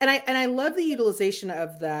that. And I love the utilization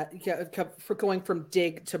of that for going from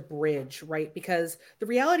dig to bridge, right? Because the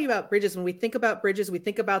reality about bridges, when we think about bridges, we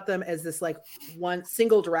think about them as this like one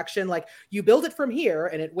single direction, like you build it from here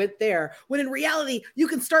and it went there, when in reality, you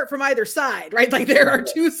can start from either side, right? Like there are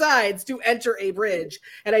two sides to enter a bridge.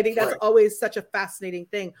 And I think that's always such a fascinating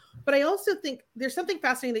thing. But I also think there's something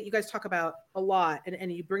fascinating that you guys talk about a lot.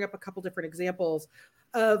 And you bring up a couple different examples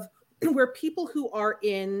of where people who are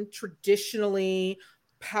in traditionally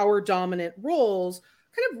power dominant roles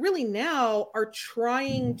kind of really now are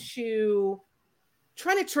trying to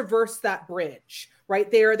traverse that bridge, right?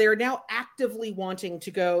 They're now actively wanting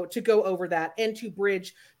to go over that and to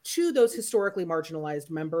bridge to those historically marginalized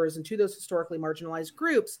members and to those historically marginalized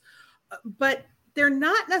groups. But they're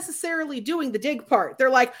not necessarily doing the dig part. They're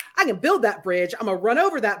like, I can build that bridge. I'm going to run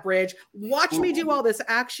over that bridge. Watch me do all this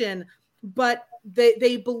action. But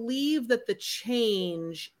they believe that the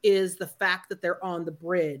change is the fact that they're on the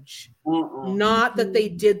bridge, not that they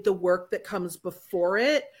did the work that comes before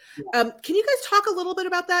it. Can you guys talk a little bit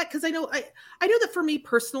about that? Because I know that for me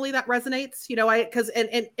personally that resonates. Because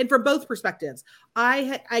and from both perspectives,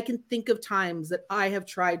 I can think of times that I have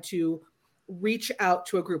tried to reach out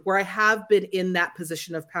to a group where I have been in that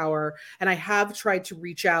position of power, and I have tried to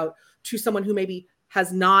reach out to someone who maybe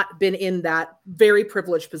has not been in that very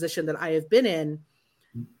privileged position that I have been in.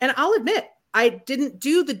 And I'll admit, I didn't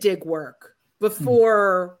do the dig work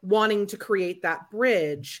before wanting to create that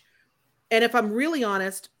bridge. And if I'm really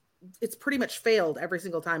honest, it's pretty much failed every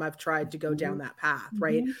single time I've tried to go down that path,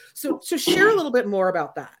 right? So share a little bit more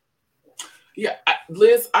about that. Yeah,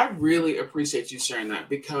 Liz, I really appreciate you sharing that,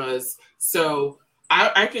 because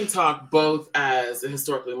I can talk both as a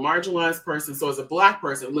historically marginalized person. So as a Black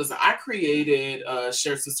person, listen, I created a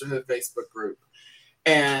Shared Sisterhood Facebook group,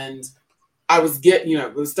 and I was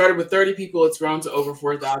it started with 30 people. It's grown to over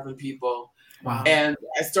 4,000 people. Wow. And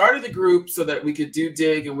I started the group so that we could do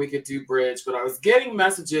dig and we could do bridge, but I was getting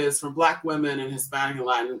messages from Black women and Hispanic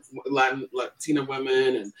and Latina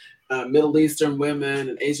women and Middle Eastern women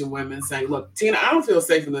and Asian women saying, look, Tina, I don't feel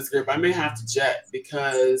safe in this group. I may have to jet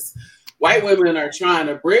because white women are trying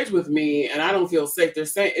to bridge with me and I don't feel safe. They're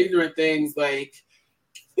saying ignorant things like,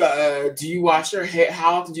 do you wash your hair?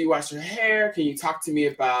 How often do you wash your hair? Can you talk to me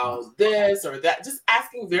about this or that? Just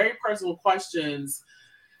asking very personal questions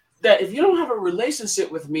that if you don't have a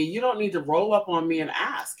relationship with me, you don't need to roll up on me and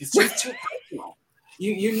ask. It's just too personal.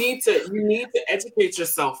 You need to educate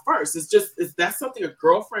yourself first. That's something a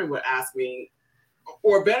girlfriend would ask me,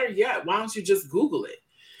 or better yet, why don't you just Google it?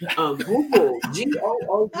 Google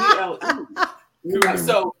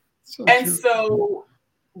Google.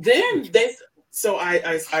 So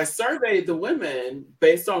I surveyed the women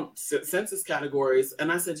based on census categories,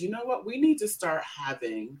 and I said, you know what? We need to start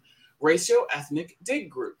having ratio-ethnic dig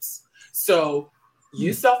groups. So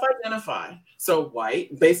you self-identify, so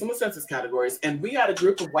white, based on the census categories, and we had a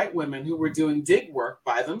group of white women who were doing dig work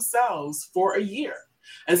by themselves for a year.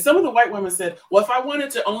 And some of the white women said, well, if I wanted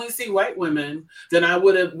to only see white women, then I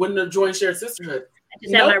wouldn't have joined Shared Sisterhood. I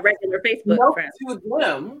just have my regular Facebook friends. To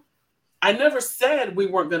them, I never said we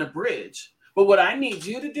weren't going to bridge. But what I need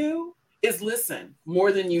you to do is listen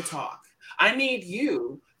more than you talk. I need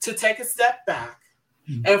you to take a step back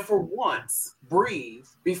and for once breathe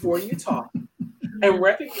before you talk and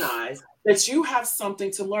recognize that you have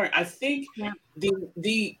something to learn. I think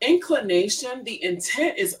the inclination, the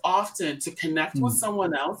intent is often to connect with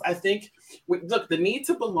someone else. I think, look, the need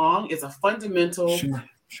to belong is a fundamental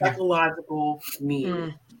psychological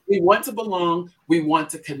need. We want to belong. We want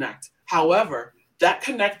to connect. However,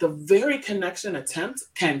 the very connection attempt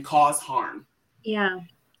can cause harm. Yeah.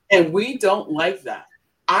 And we don't like that.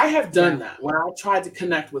 I have done that when I tried to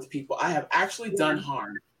connect with people. I have actually done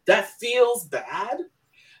harm. That feels bad.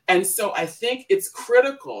 And so I think it's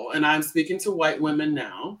critical, and I'm speaking to white women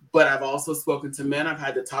now, but I've also spoken to men. I've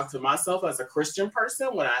had to talk to myself as a Christian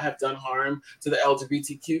person when I have done harm to the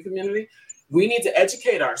LGBTQ community. We need to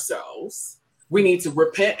educate ourselves. We need to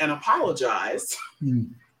repent and apologize.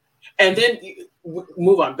 And then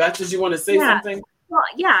move on. Beth, did you want to say something? Well,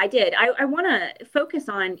 yeah, I did. I want to focus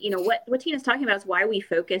on, what Tina's talking about is why we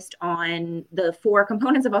focused on the 4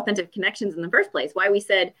 components of authentic connections in the first place. Why we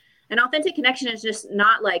said an authentic connection is just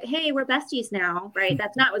not like, hey, we're besties now, right?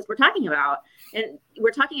 That's not what we're talking about. And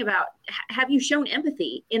we're talking about, have you shown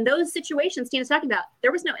empathy? In those situations Tina's talking about,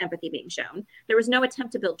 there was no empathy being shown. There was no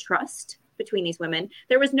attempt to build trust between these women.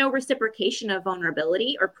 There was no reciprocation of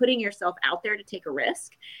vulnerability or putting yourself out there to take a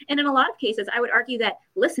risk. And in a lot of cases, I would argue that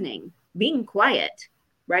listening, being quiet,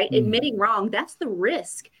 right? Admitting wrong, that's the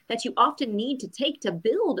risk that you often need to take to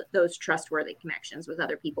build those trustworthy connections with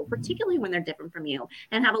other people, particularly when they're different from you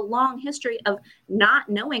and have a long history of not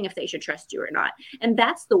knowing if they should trust you or not. And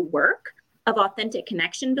that's the work of authentic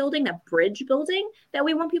connection building, that bridge building that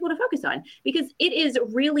we want people to focus on, because it is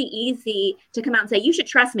really easy to come out and say, you should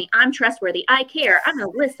trust me. I'm trustworthy. I care. I'm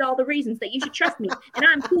going to list all the reasons that you should trust me. And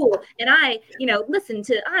I'm cool. And I,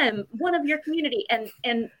 I'm one of your community.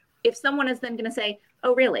 And if someone is then going to say,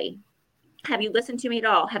 oh, really? Have you listened to me at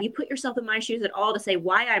all? Have you put yourself in my shoes at all to say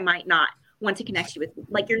why I might not want to connect you with?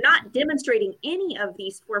 Like, you're not demonstrating any of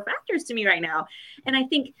these 4 factors to me right now. And I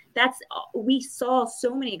think we saw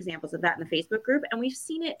so many examples of that in the Facebook group, and we've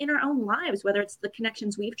seen it in our own lives, whether it's the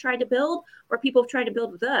connections we've tried to build or people have tried to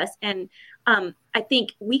build with us. And I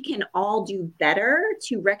think we can all do better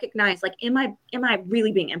to recognize, like, am I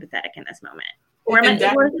really being empathetic in this moment? Or is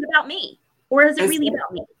it about me? Or is it really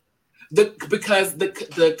about me? Because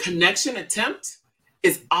the connection attempt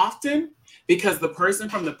is often because the person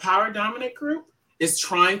from the power dominant group is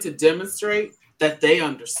trying to demonstrate that they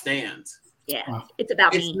understand. Yeah, it's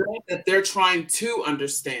about it's me. Not that they're trying to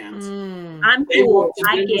understand. I'm cool.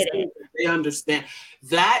 I get it. They understand.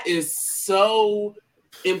 That is so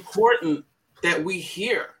important that we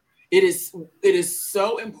hear. It is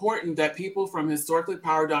so important that people from historically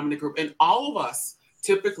power dominant group, and all of us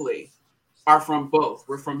typically are from both.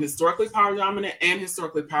 We're from historically power dominant and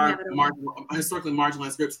historically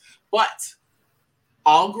marginalized groups. But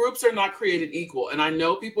all groups are not created equal. And I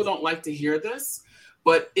know people don't like to hear this,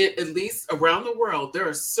 but at least around the world, there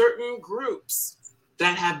are certain groups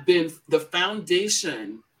that have been the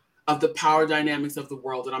foundation of the power dynamics of the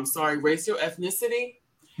world. And I'm sorry, race or ethnicity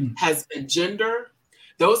has been gender.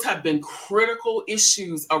 Those have been critical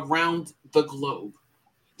issues around the globe.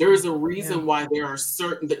 There is a reason why there are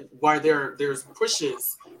there's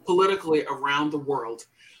pushes politically around the world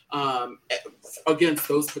against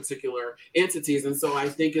those particular entities. And so I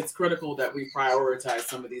think it's critical that we prioritize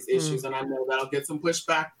some of these issues. And I know that'll get some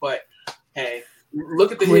pushback, but hey,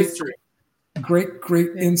 look at the history. Great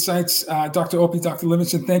insights. Dr. Opie, Dr.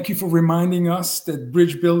 Livingston, thank you for reminding us that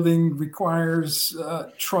bridge building requires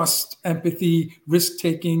trust, empathy,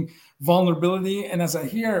 risk-taking, vulnerability. And as I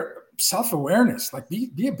hear, self-awareness, like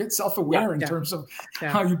be a bit self-aware in terms of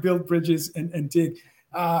how you build bridges and dig.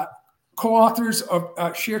 Co-authors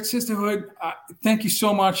of Shared Sisterhood, thank you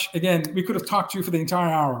so much. Again, we could have talked to you for the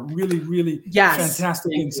entire hour. Really, really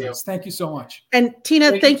fantastic insights. Thank you so much. And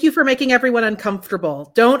Tina, thank you for making everyone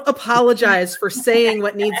uncomfortable. Don't apologize for saying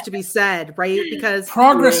what needs to be said, right? Because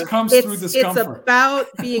progress comes through discomfort. It's about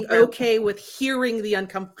being okay with hearing the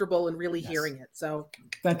uncomfortable and really hearing it. So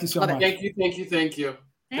thank you so much. Thank you.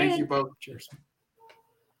 Thank you both. Cheers.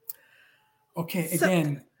 Okay,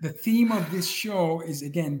 again, the theme of this show is,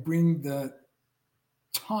 bring the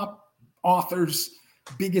top authors,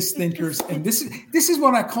 biggest thinkers. And this is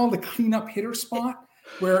what I call the cleanup hitter spot,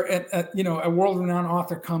 where a world-renowned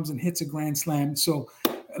author comes and hits a grand slam. So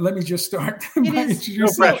let me just start by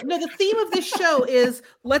introducing. No, the theme of this show is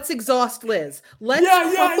let's exhaust Liz. Let's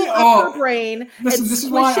couple up her brain. Listen, this is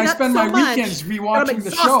why I spend my weekends rewatching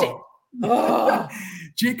the show.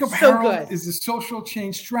 Jacob Harold is a social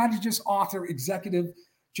change strategist, author, executive.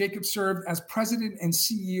 Jacob served as president and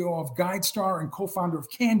CEO of GuideStar and co-founder of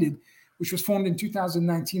Candid, which was formed in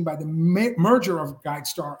 2019 by the merger of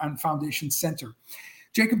GuideStar and Foundation Center.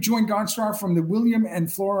 Jacob joined GardenStar from the William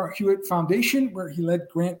and Flora Hewitt Foundation, where he led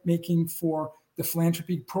grant making for the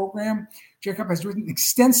philanthropy program. Jacob has written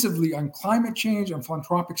extensively on climate change and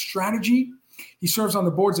philanthropic strategy. He serves on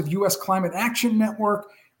the boards of U.S. Climate Action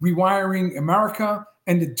Network, Rewiring America,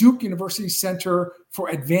 and the Duke University Center for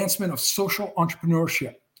Advancement of Social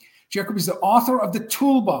Entrepreneurship. Jacob is the author of The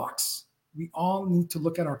Toolbox. We all need to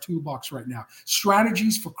look at our toolbox right now.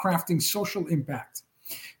 Strategies for crafting social impact.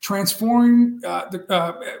 Transforming,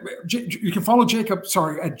 you can follow Jacob,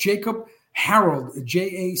 at Jacob Harold,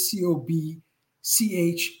 JACOB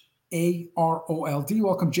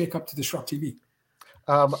Welcome, Jacob, to Disrupt TV.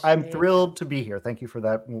 I'm thrilled to be here. Thank you for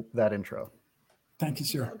that intro. Thank you,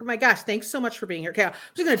 sir. Oh my gosh, thanks so much for being here. Okay, I'm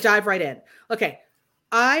just going to dive right in. Okay,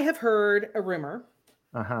 I have heard a rumor,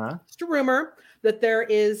 just a rumor,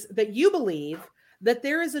 that you believe that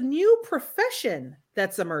there is a new profession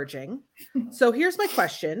that's emerging. So here's my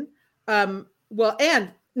question. And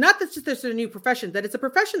not that just there's a new profession, that it's a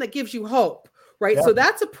profession that gives you hope, right? Yeah. So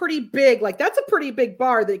that's a pretty big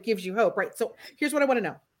bar that gives you hope, right? So here's what I want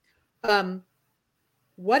to know.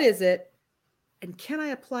 What is it? And can I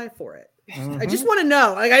apply for it? I just want to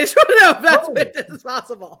know. I just want to know if that's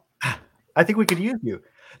possible. I think we could use you.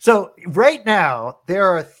 So right now, there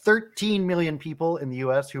are 13 million people in the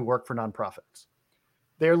U.S. who work for nonprofits.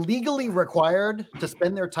 They're legally required to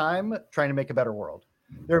spend their time trying to make a better world.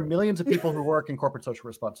 There are millions of people who work in corporate social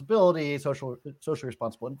responsibility, socially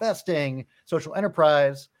responsible investing, social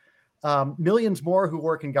enterprise. Millions more who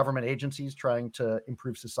work in government agencies trying to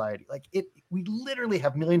improve society. We literally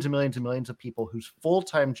have millions and millions and millions of people whose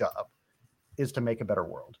full-time job is to make a better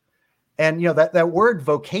world. And, that word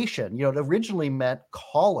vocation, it originally meant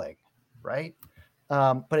calling, right?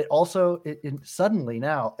 But it also, suddenly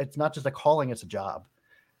now, it's not just a calling, it's a job.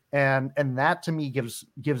 And that to me gives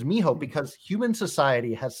me hope, because human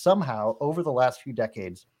society has somehow, over the last few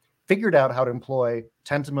decades, figured out how to employ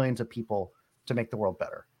tens of millions of people to make the world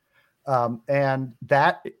better. And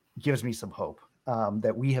that gives me some hope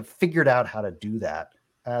that we have figured out how to do that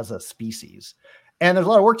as a species. And there's a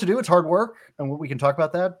lot of work to do. It's hard work, and we can talk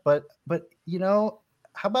about that. But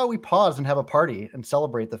how about we pause and have a party and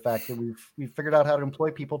celebrate the fact that we've figured out how to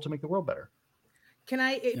employ people to make the world better?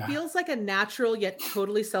 Feels like a natural yet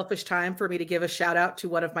totally selfish time for me to give a shout out to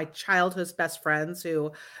one of my childhood's best friends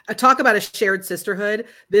who talk about a shared sisterhood.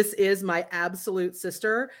 This is my absolute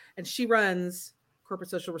sister, and she runs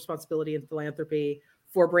corporate social responsibility and philanthropy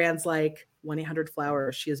for brands like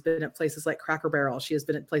 1-800-Flowers. She has been at places like Cracker Barrel. She has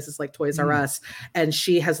been at places like Toys R Us, and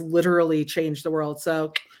she has literally changed the world.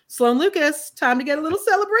 So Sloan Lucas, time to get a little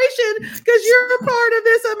celebration because you're a part of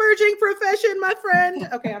this emerging profession, my friend.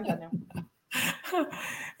 Okay, I'm done now.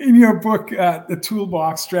 In your book, The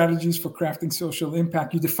Toolbox, Strategies for Crafting Social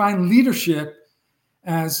Impact, you define leadership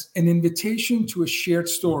as an invitation to a shared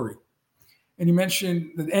story. And you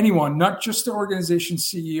mentioned that anyone, not just the organization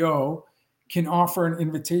CEO, can offer an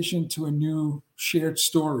invitation to a new shared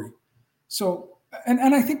story. So,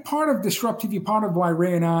 and I think part of Disrupt TV, part of why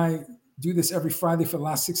Ray and I do this every Friday for the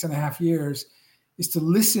last 6.5 years, is to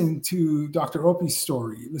listen to Dr. Opie's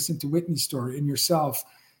story, listen to Whitney's story, and yourself,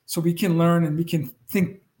 so we can learn and we can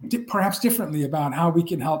think perhaps differently about how we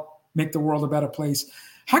can help make the world a better place.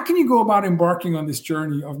 How can you go about embarking on this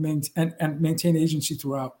journey of and maintain agency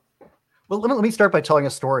throughout? Well, let me start by telling a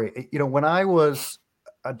story. When I was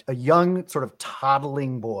a young sort of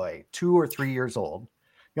toddling boy, 2 or 3 years old,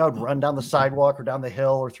 I'd run down the sidewalk or down the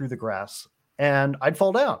hill or through the grass, and I'd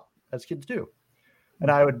fall down, as kids do.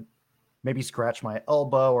 And I would maybe scratch my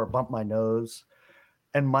elbow or bump my nose.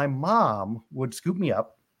 And my mom would scoop me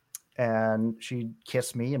up, and she'd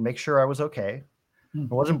kiss me and make sure I was okay. I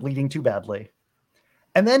wasn't bleeding too badly.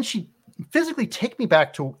 And then she'd physically take me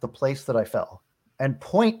back to the place that I fell and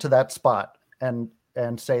point to that spot and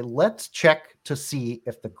say, let's check to see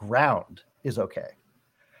if the ground is okay.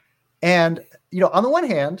 And, on the one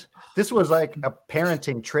hand, this was like a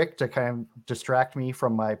parenting trick to kind of distract me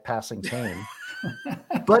from my passing pain.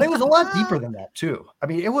 But it was a lot deeper than that, too. I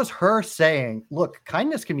mean, it was her saying, look,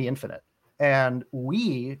 kindness can be infinite. And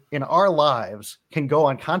we, in our lives, can go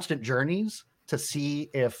on constant journeys to see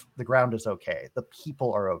if the ground is okay, the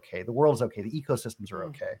people are okay, the world's okay, the ecosystems are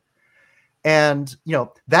okay. And,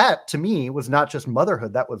 that to me was not just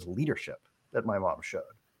motherhood, that was leadership that my mom showed.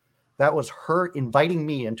 That was her inviting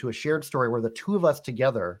me into a shared story where the two of us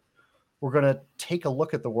together were going to take a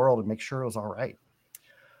look at the world and make sure it was all right.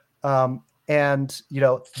 And,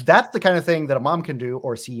 that's the kind of thing that a mom can do,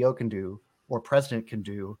 or a CEO can do, or president can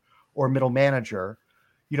do, or middle manager,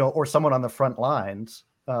 or someone on the front lines,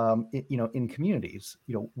 in communities.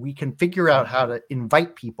 We can figure out how to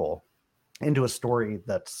invite people into a story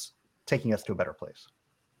that's taking us to a better place.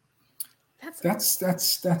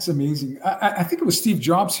 That's amazing. I think it was Steve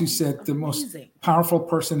Jobs who said the most powerful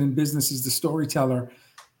person in business is the storyteller.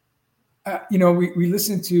 We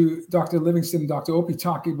listened to Dr. Livingston and Dr. Opie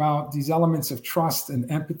talking about these elements of trust and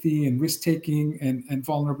empathy and risk taking and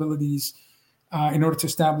vulnerabilities in order to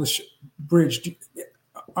establish bridge.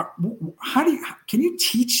 Can you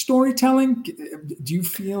teach storytelling? Do you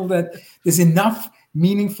feel that there's enough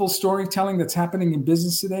meaningful storytelling that's happening in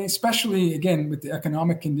business today, especially again with the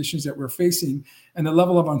economic conditions that we're facing and the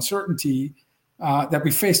level of uncertainty that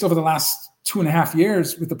we faced over the last 2.5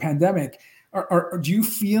 years with the pandemic? Or do you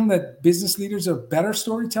feel that business leaders are better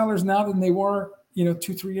storytellers now than they were,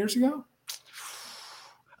 2-3 years ago?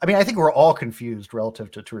 I mean, I think we're all confused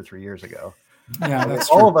relative to 2 or 3 years ago. Yeah, that's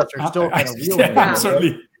all true. of us are still kind of reeling.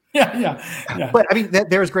 Absolutely. Yeah. But I mean,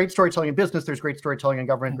 there's great storytelling in business. There's great storytelling in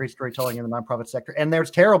government, great storytelling in the nonprofit sector, and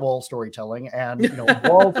there's terrible storytelling and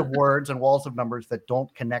walls of words and walls of numbers that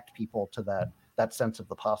don't connect people to that sense of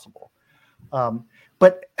the possible.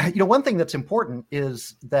 But one thing that's important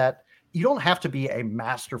is that you don't have to be a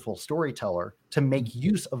masterful storyteller to make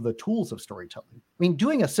use of the tools of storytelling. I mean,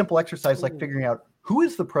 doing a simple exercise like figuring out who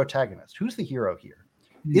is the protagonist, who's the hero here.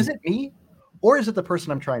 Is it me, or is it the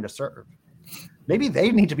person I'm trying to serve? Maybe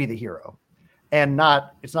they need to be the hero and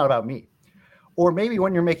it's not about me. Or maybe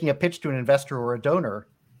when you're making a pitch to an investor or a donor,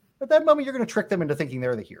 at that moment, you're going to trick them into thinking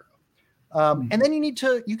they're the hero. And then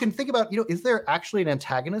you can think about, is there actually an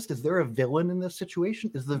antagonist? Is there a villain in this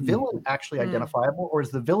situation? Is the villain actually identifiable, or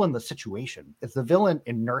is the villain the situation? Is the villain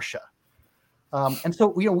inertia? And so,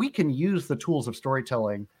 we can use the tools of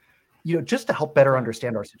storytelling, just to help better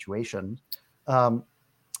understand our situation. And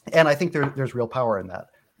I think there's real power in that.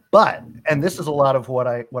 But, and this is a lot of what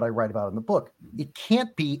I write about in the book, it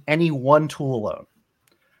can't be any one tool alone.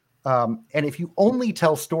 And if you only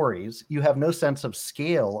tell stories, you have no sense of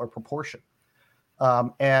scale or proportion.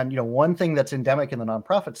 And one thing that's endemic in the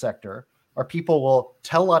nonprofit sector are people will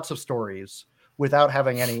tell lots of stories without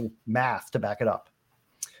having any math to back it up.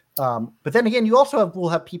 But then again, you also will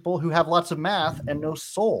have people who have lots of math and no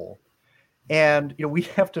soul. And we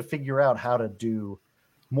have to figure out how to do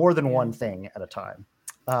more than one thing at a time.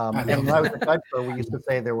 And when I was at GuidePro, we used to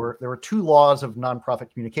say there were 2 laws of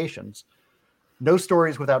nonprofit communications. No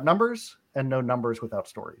stories without numbers, and no numbers without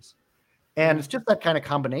stories. And it's just that kind of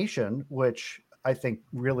combination, which I think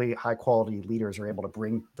really high quality leaders are able to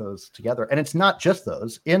bring those together. And it's not just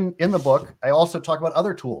those. In the book, I also talk about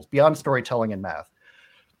other tools beyond storytelling and math.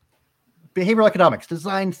 Behavioral economics,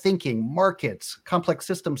 design thinking, markets, complex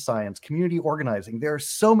system science, community organizing. There are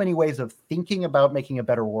so many ways of thinking about making a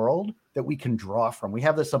better world that we can draw from. We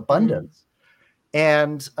have this abundance.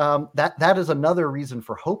 And that is another reason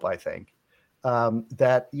for hope, I think.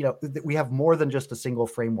 That we have more than just a single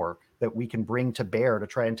framework that we can bring to bear to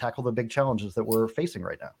try and tackle the big challenges that we're facing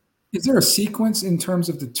right now. Is there a sequence in terms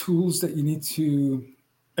of the tools that you need to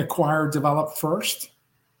acquire, develop first?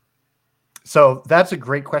 So that's a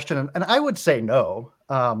great question, and I would say no.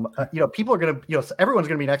 People are going to, everyone's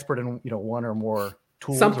going to be an expert in one or more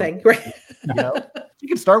tools. Something, right? You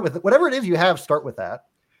can start with whatever it is you have. Start with that.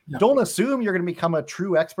 Yeah. Don't assume you're going to become a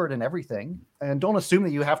true expert in everything, and don't assume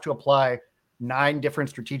that you have to apply 9 different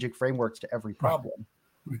strategic frameworks to every problem.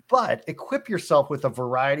 Right. But equip yourself with a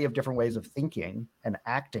variety of different ways of thinking and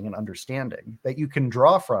acting and understanding that you can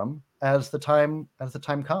draw from as the time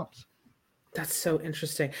comes. That's so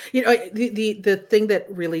interesting. The thing that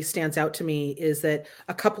really stands out to me is that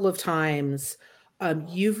a couple of times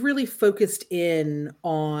you've really focused in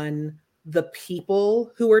on the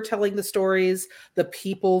people who are telling the stories, the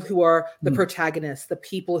people who are the protagonists, the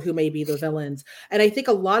people who may be the villains. And I think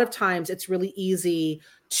a lot of times it's really easy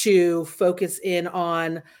to focus in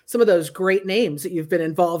on some of those great names that you've been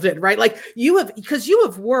involved in, right? Like because you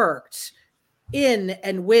have worked in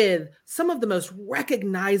and with some of the most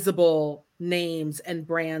recognizable names and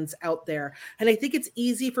brands out there. And I think it's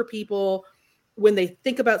easy for people when they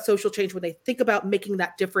think about social change, when they think about making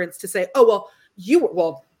that difference, to say, oh,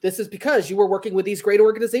 well, this is because you were working with these great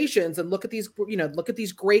organizations, and look at these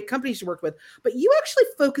great companies you worked with. But you actually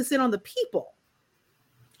focus in on the people.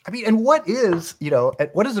 I mean, and what is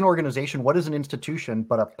an organization? What is an institution?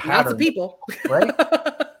 But a pattern. Lots of people, right?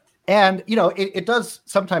 And, it does,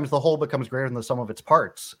 sometimes the whole becomes greater than the sum of its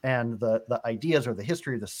parts. And the ideas or the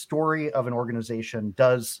history, the story of an organization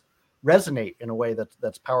does resonate in a way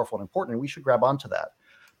that's powerful and important. And we should grab onto that.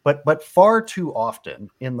 But far too often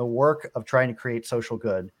in the work of trying to create social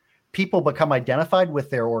good, people become identified with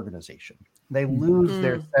their organization. They lose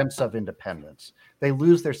their sense of independence. They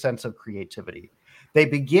lose their sense of creativity. They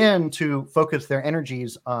begin to focus their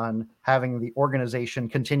energies on having the organization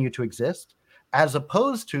continue to exist, as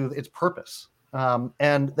opposed to its purpose.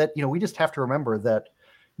 And that, we just have to remember that,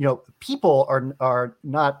 people are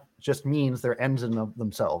not just means, they're ends in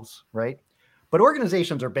themselves, right? But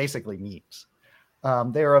organizations are basically means.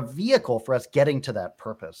 They're a vehicle for us getting to that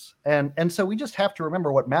purpose. And so we just have to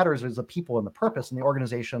remember what matters is the people and the purpose, and the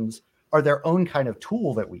organizations are their own kind of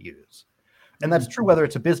tool that we use. And that's true whether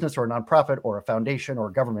it's a business or a nonprofit or a foundation or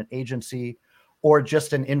a government agency or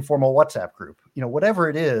just an informal WhatsApp group. Whatever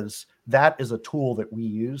it is, that is a tool that we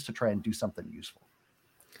use to try and do something useful.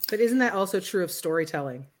 But isn't that also true of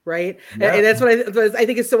storytelling, right? Yeah. And that's what I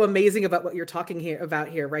think is so amazing about what you're talking about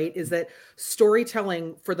here, right? Is that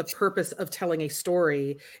storytelling for the purpose of telling a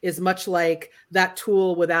story is much like that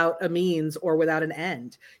tool without a means or without an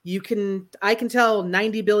end. I can tell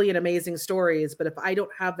 90 billion amazing stories, but if I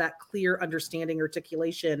don't have that clear understanding,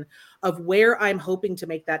 articulation of where I'm hoping to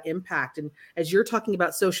make that impact, and as you're talking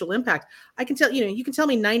about social impact, I can tell, you can tell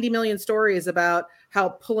me 90 million stories about how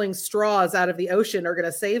pulling straws out of the ocean are going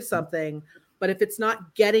to save something. But if it's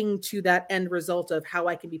not getting to that end result of how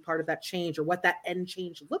I can be part of that change or what that end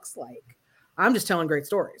change looks like, I'm just telling great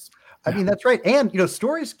stories. I mean, that's right. And,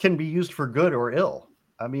 stories can be used for good or ill.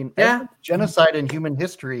 I mean, yeah. Genocide in human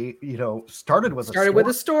history, started with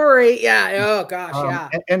a story. Yeah. Oh gosh.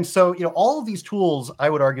 Yeah. And so, all of these tools, I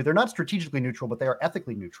would argue, they're not strategically neutral, but they are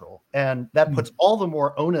ethically neutral. And that puts all the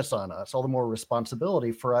more onus on us, all the more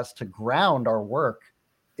responsibility for us to ground our work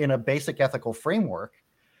in a basic ethical framework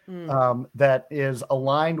that is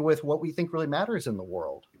aligned with what we think really matters in the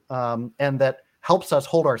world, and that helps us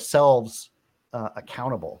hold ourselves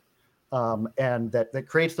accountable. And that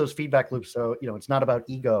creates those feedback loops. So, it's not about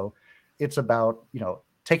ego. It's about,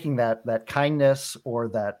 taking that kindness or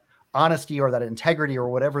that honesty or that integrity or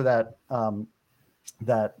whatever that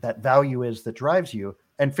value is that drives you,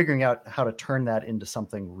 and figuring out how to turn that into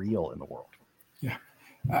something real in the world. Yeah.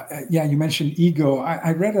 You mentioned ego.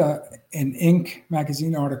 I read an Inc.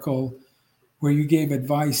 magazine article where you gave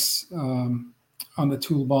advice on the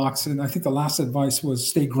toolbox. And I think the last advice was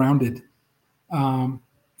stay grounded.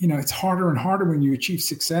 It's harder and harder when you achieve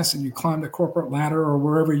success and you climb the corporate ladder or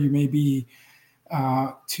wherever you may be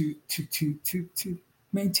to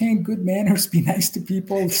maintain good manners, be nice to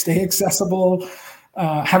people, stay accessible,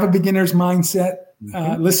 have a beginner's mindset,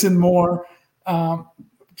 listen more.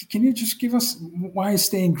 Can you just give us why is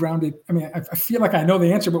staying grounded? I mean, I feel like I know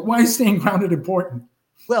the answer, but why is staying grounded important?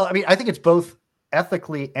 Well, I mean, I think it's both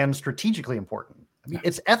ethically and strategically important. I mean,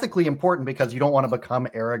 it's ethically important because you don't want to become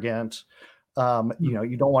arrogant.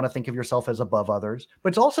 You don't want to think of yourself as above others, but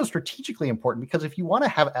it's also strategically important because if you want to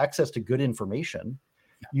have access to good information,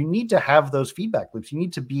 you need to have those feedback loops. You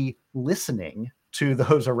need to be listening to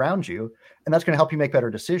those around you, and that's going to help you make better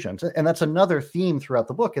decisions. And that's another theme throughout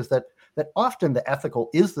the book, is that often the ethical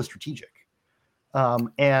is the strategic,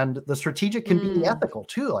 and the strategic can be the ethical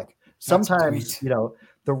too. Like sometimes,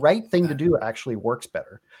 the right thing to do actually works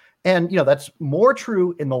better. And, that's more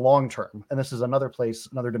true in the long term. And this is another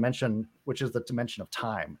dimension, which is the dimension of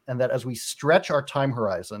time. And that as we stretch our time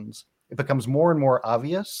horizons, it becomes more and more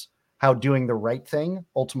obvious how doing the right thing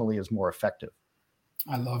ultimately is more effective.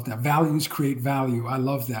 I love that. Values create value. I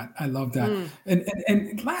love that.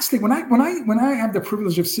 And lastly, when I have the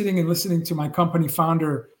privilege of sitting and listening to my company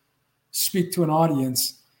founder speak to an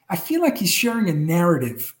audience, I feel like he's sharing a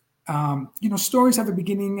narrative. Stories have a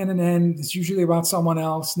beginning and an end. It's usually about someone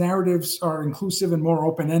else. Narratives are inclusive and more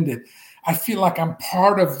open-ended. I feel like I'm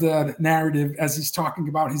part of the narrative as he's talking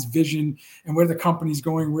about his vision and where the company's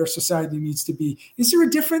going, where society needs to be. Is there a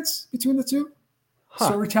difference between the two?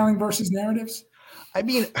 Storytelling versus narratives? I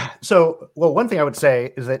mean, one thing I would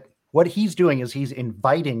say is that what he's doing is he's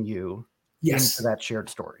inviting you into that shared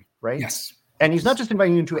story, right? Yes. And he's not just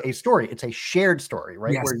inviting you into a story, it's a shared story,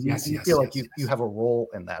 right? Where you feel like you have a role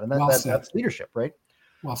in that. And that's leadership, right?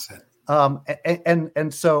 Well said.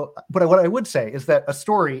 So, but what I would say is that a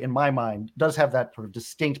story, in my mind, does have that sort of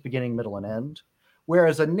distinct beginning, middle, and end,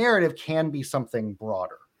 whereas a narrative can be something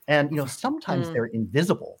broader. And, sometimes they're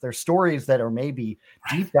invisible. They're stories that are maybe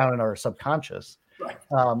deep down in our subconscious. Right.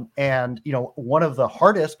 And one of the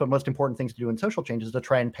hardest but most important things to do in social change is to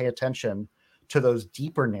try and pay attention to those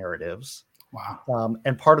deeper narratives. Wow.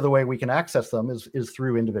 And part of the way we can access them is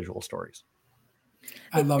through individual stories.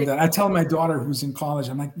 I love that. I tell my daughter who's in college,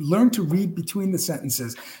 I'm like, learn to read between the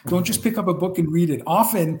sentences. Don't just pick up a book and read it.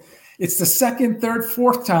 Often it's the second, third,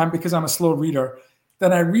 fourth time, because I'm a slow reader,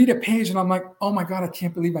 that I read a page and I'm like, oh my God, I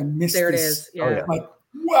can't believe I missed this. There it is. Yeah. Oh, yeah. Like,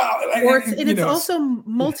 wow. It's also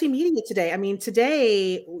multimedia today. I mean,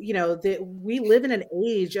 today, we live in an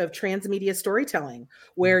age of transmedia storytelling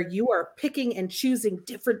where you are picking and choosing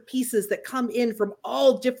different pieces that come in from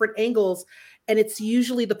all different angles. And it's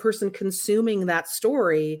usually the person consuming that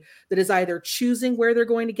story that is either choosing where they're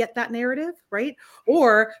going to get that narrative, right?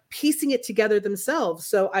 Or piecing it together themselves.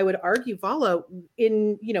 So I would argue, Vala,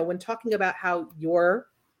 in, when talking about how your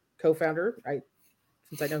co-founder, right,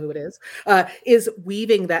 since I know who it is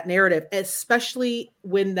weaving that narrative, especially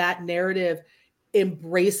when that narrative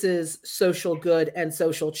embraces social good and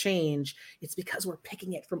social change. It's because we're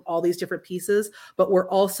picking it from all these different pieces, but we're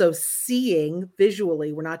also seeing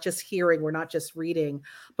visually. We're not just hearing, we're not just reading,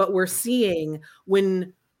 but we're seeing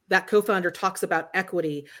when that co-founder talks about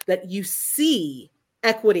equity, that you see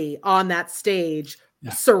equity on that stage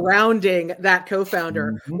surrounding that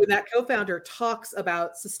co-founder. Mm-hmm. When that co-founder talks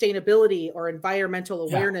about sustainability or environmental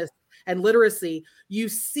awareness and literacy, you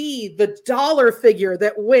see the dollar figure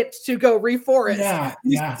that went to go reforest.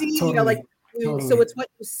 You see, totally. So it's what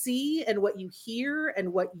you see and what you hear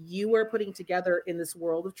and what you are putting together in this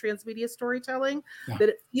world of transmedia storytelling that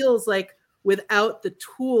it feels like without the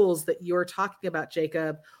tools that you're talking about,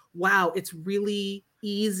 Jacob, wow, it's really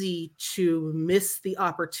easy to miss the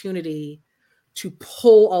opportunity to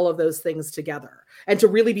pull all of those things together and to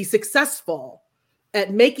really be successful at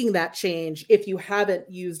making that change if you haven't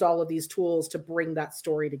used all of these tools to bring that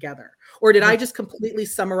story together. Or did I just completely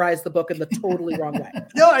summarize the book in the totally wrong way?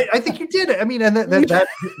 No, I think you did. I mean, and that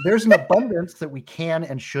there's an abundance that we can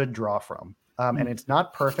and should draw from. And it's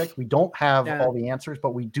not perfect. We don't have all the answers,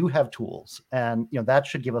 but we do have tools. And that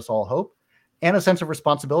should give us all hope and a sense of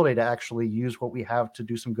responsibility to actually use what we have to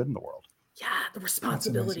do some good in the world. Yeah, the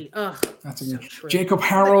responsibility. That's amazing. Jacob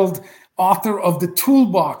Harold, author of The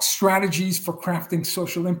Toolbox, Strategies for Crafting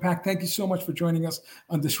Social Impact. Thank you so much for joining us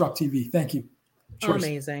on Disrupt TV. Thank you.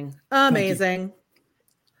 Cheers. Amazing.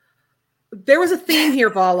 There was a theme here,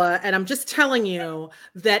 Vala, and I'm just telling you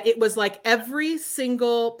that it was like every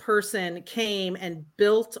single person came and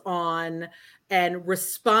built on and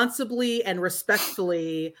responsibly and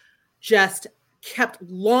respectfully just kept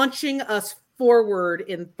launching us forward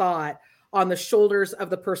in thought on the shoulders of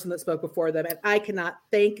the person that spoke before them. And I cannot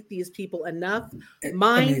thank these people enough.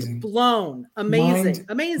 Mind blown. Amazing.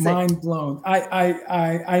 Mind blown.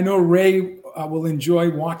 I know Ray will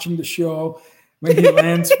enjoy watching the show when he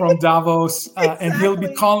lands from Davos. And he'll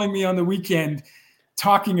be calling me on the weekend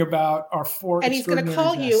talking about our four. And he's going to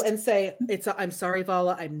call you and say, I'm sorry,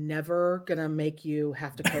 Vala, I'm never going to make you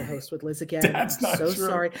have to co-host with Liz again. That's not so true.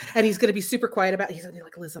 Sorry. And he's going to be super quiet about it. He's going to be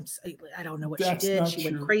like, Liz, I don't know what she did. She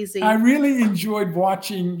went crazy. I really enjoyed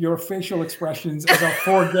watching your facial expressions as our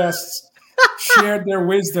four guests shared their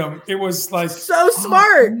wisdom. It was like so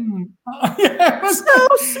smart. So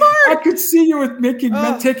smart. I could see you with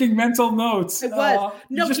taking mental notes. It was.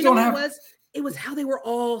 No, you know what it was? It was how they were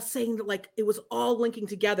all saying that, like, it was all linking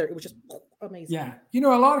together. It was just amazing. Yeah.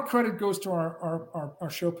 A lot of credit goes to our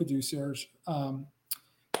show producers.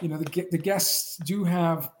 The guests do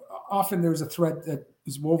have, often there's a thread that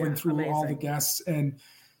is woven through all the guests. And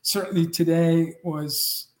certainly today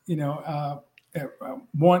was,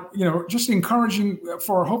 just encouraging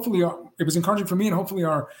for, hopefully it was encouraging for me and hopefully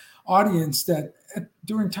our audience that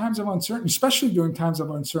during times of uncertainty, especially during times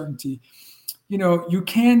of uncertainty, you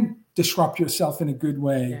can disrupt yourself in a good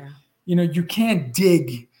way. Yeah. You can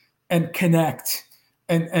dig and connect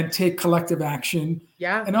and take collective action.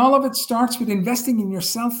 Yeah. And all of it starts with investing in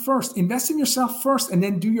yourself first. Invest in yourself first and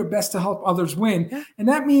then do your best to help others win. Yeah. And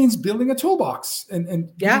that means building a toolbox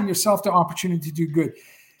and giving yourself the opportunity to do good.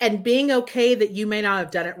 And being okay that you may not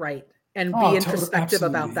have done it right. And be introspective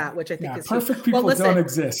about that, which I think is perfect. People don't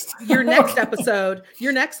exist. Your next episode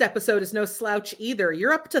is no slouch either.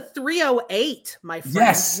 You're up to 308, my friend.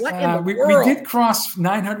 Yes, what in the world? We did cross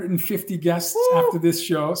 950 guests after this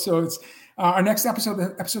show, so it's our next episode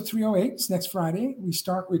 308. It's next Friday. We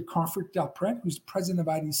start with Carford Delpret, who's the president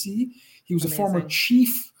of IDC. He was a former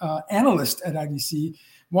chief analyst at IDC,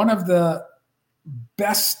 one of the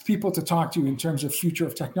best people to talk to in terms of future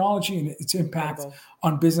of technology and its impact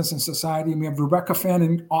on business and society. And we have Rebecca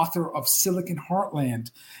Fannin, author of Silicon Heartland.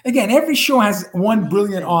 Again, every show has one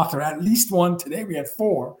brilliant author, at least one. Today we had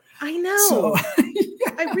 4. I know. So,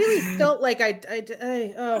 I really felt like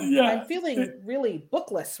I'm feeling really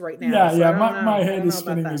bookless right now. Yeah, my head is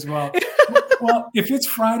spinning as well. Well, if it's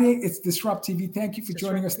Friday, it's Disrupt TV. Thank you for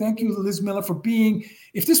joining us. Thank you, Liz Miller, for being.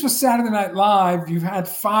 If this was Saturday Night Live, you've had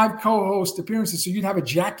 5 co-host appearances, so you'd have a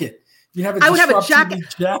jacket. I would have a jacket.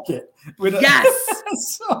 TV jacket.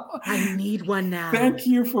 So, I need one now. Thank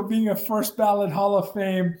you for being a first ballot Hall of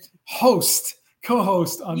Fame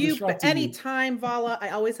co-host on Disrupt TV. Anytime, Vala. I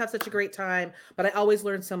always have such a great time, but I always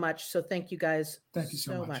learn so much. So thank you guys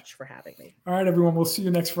so much for having me. All right, everyone. We'll see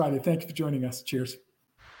you next Friday. Thank you for joining us. Cheers.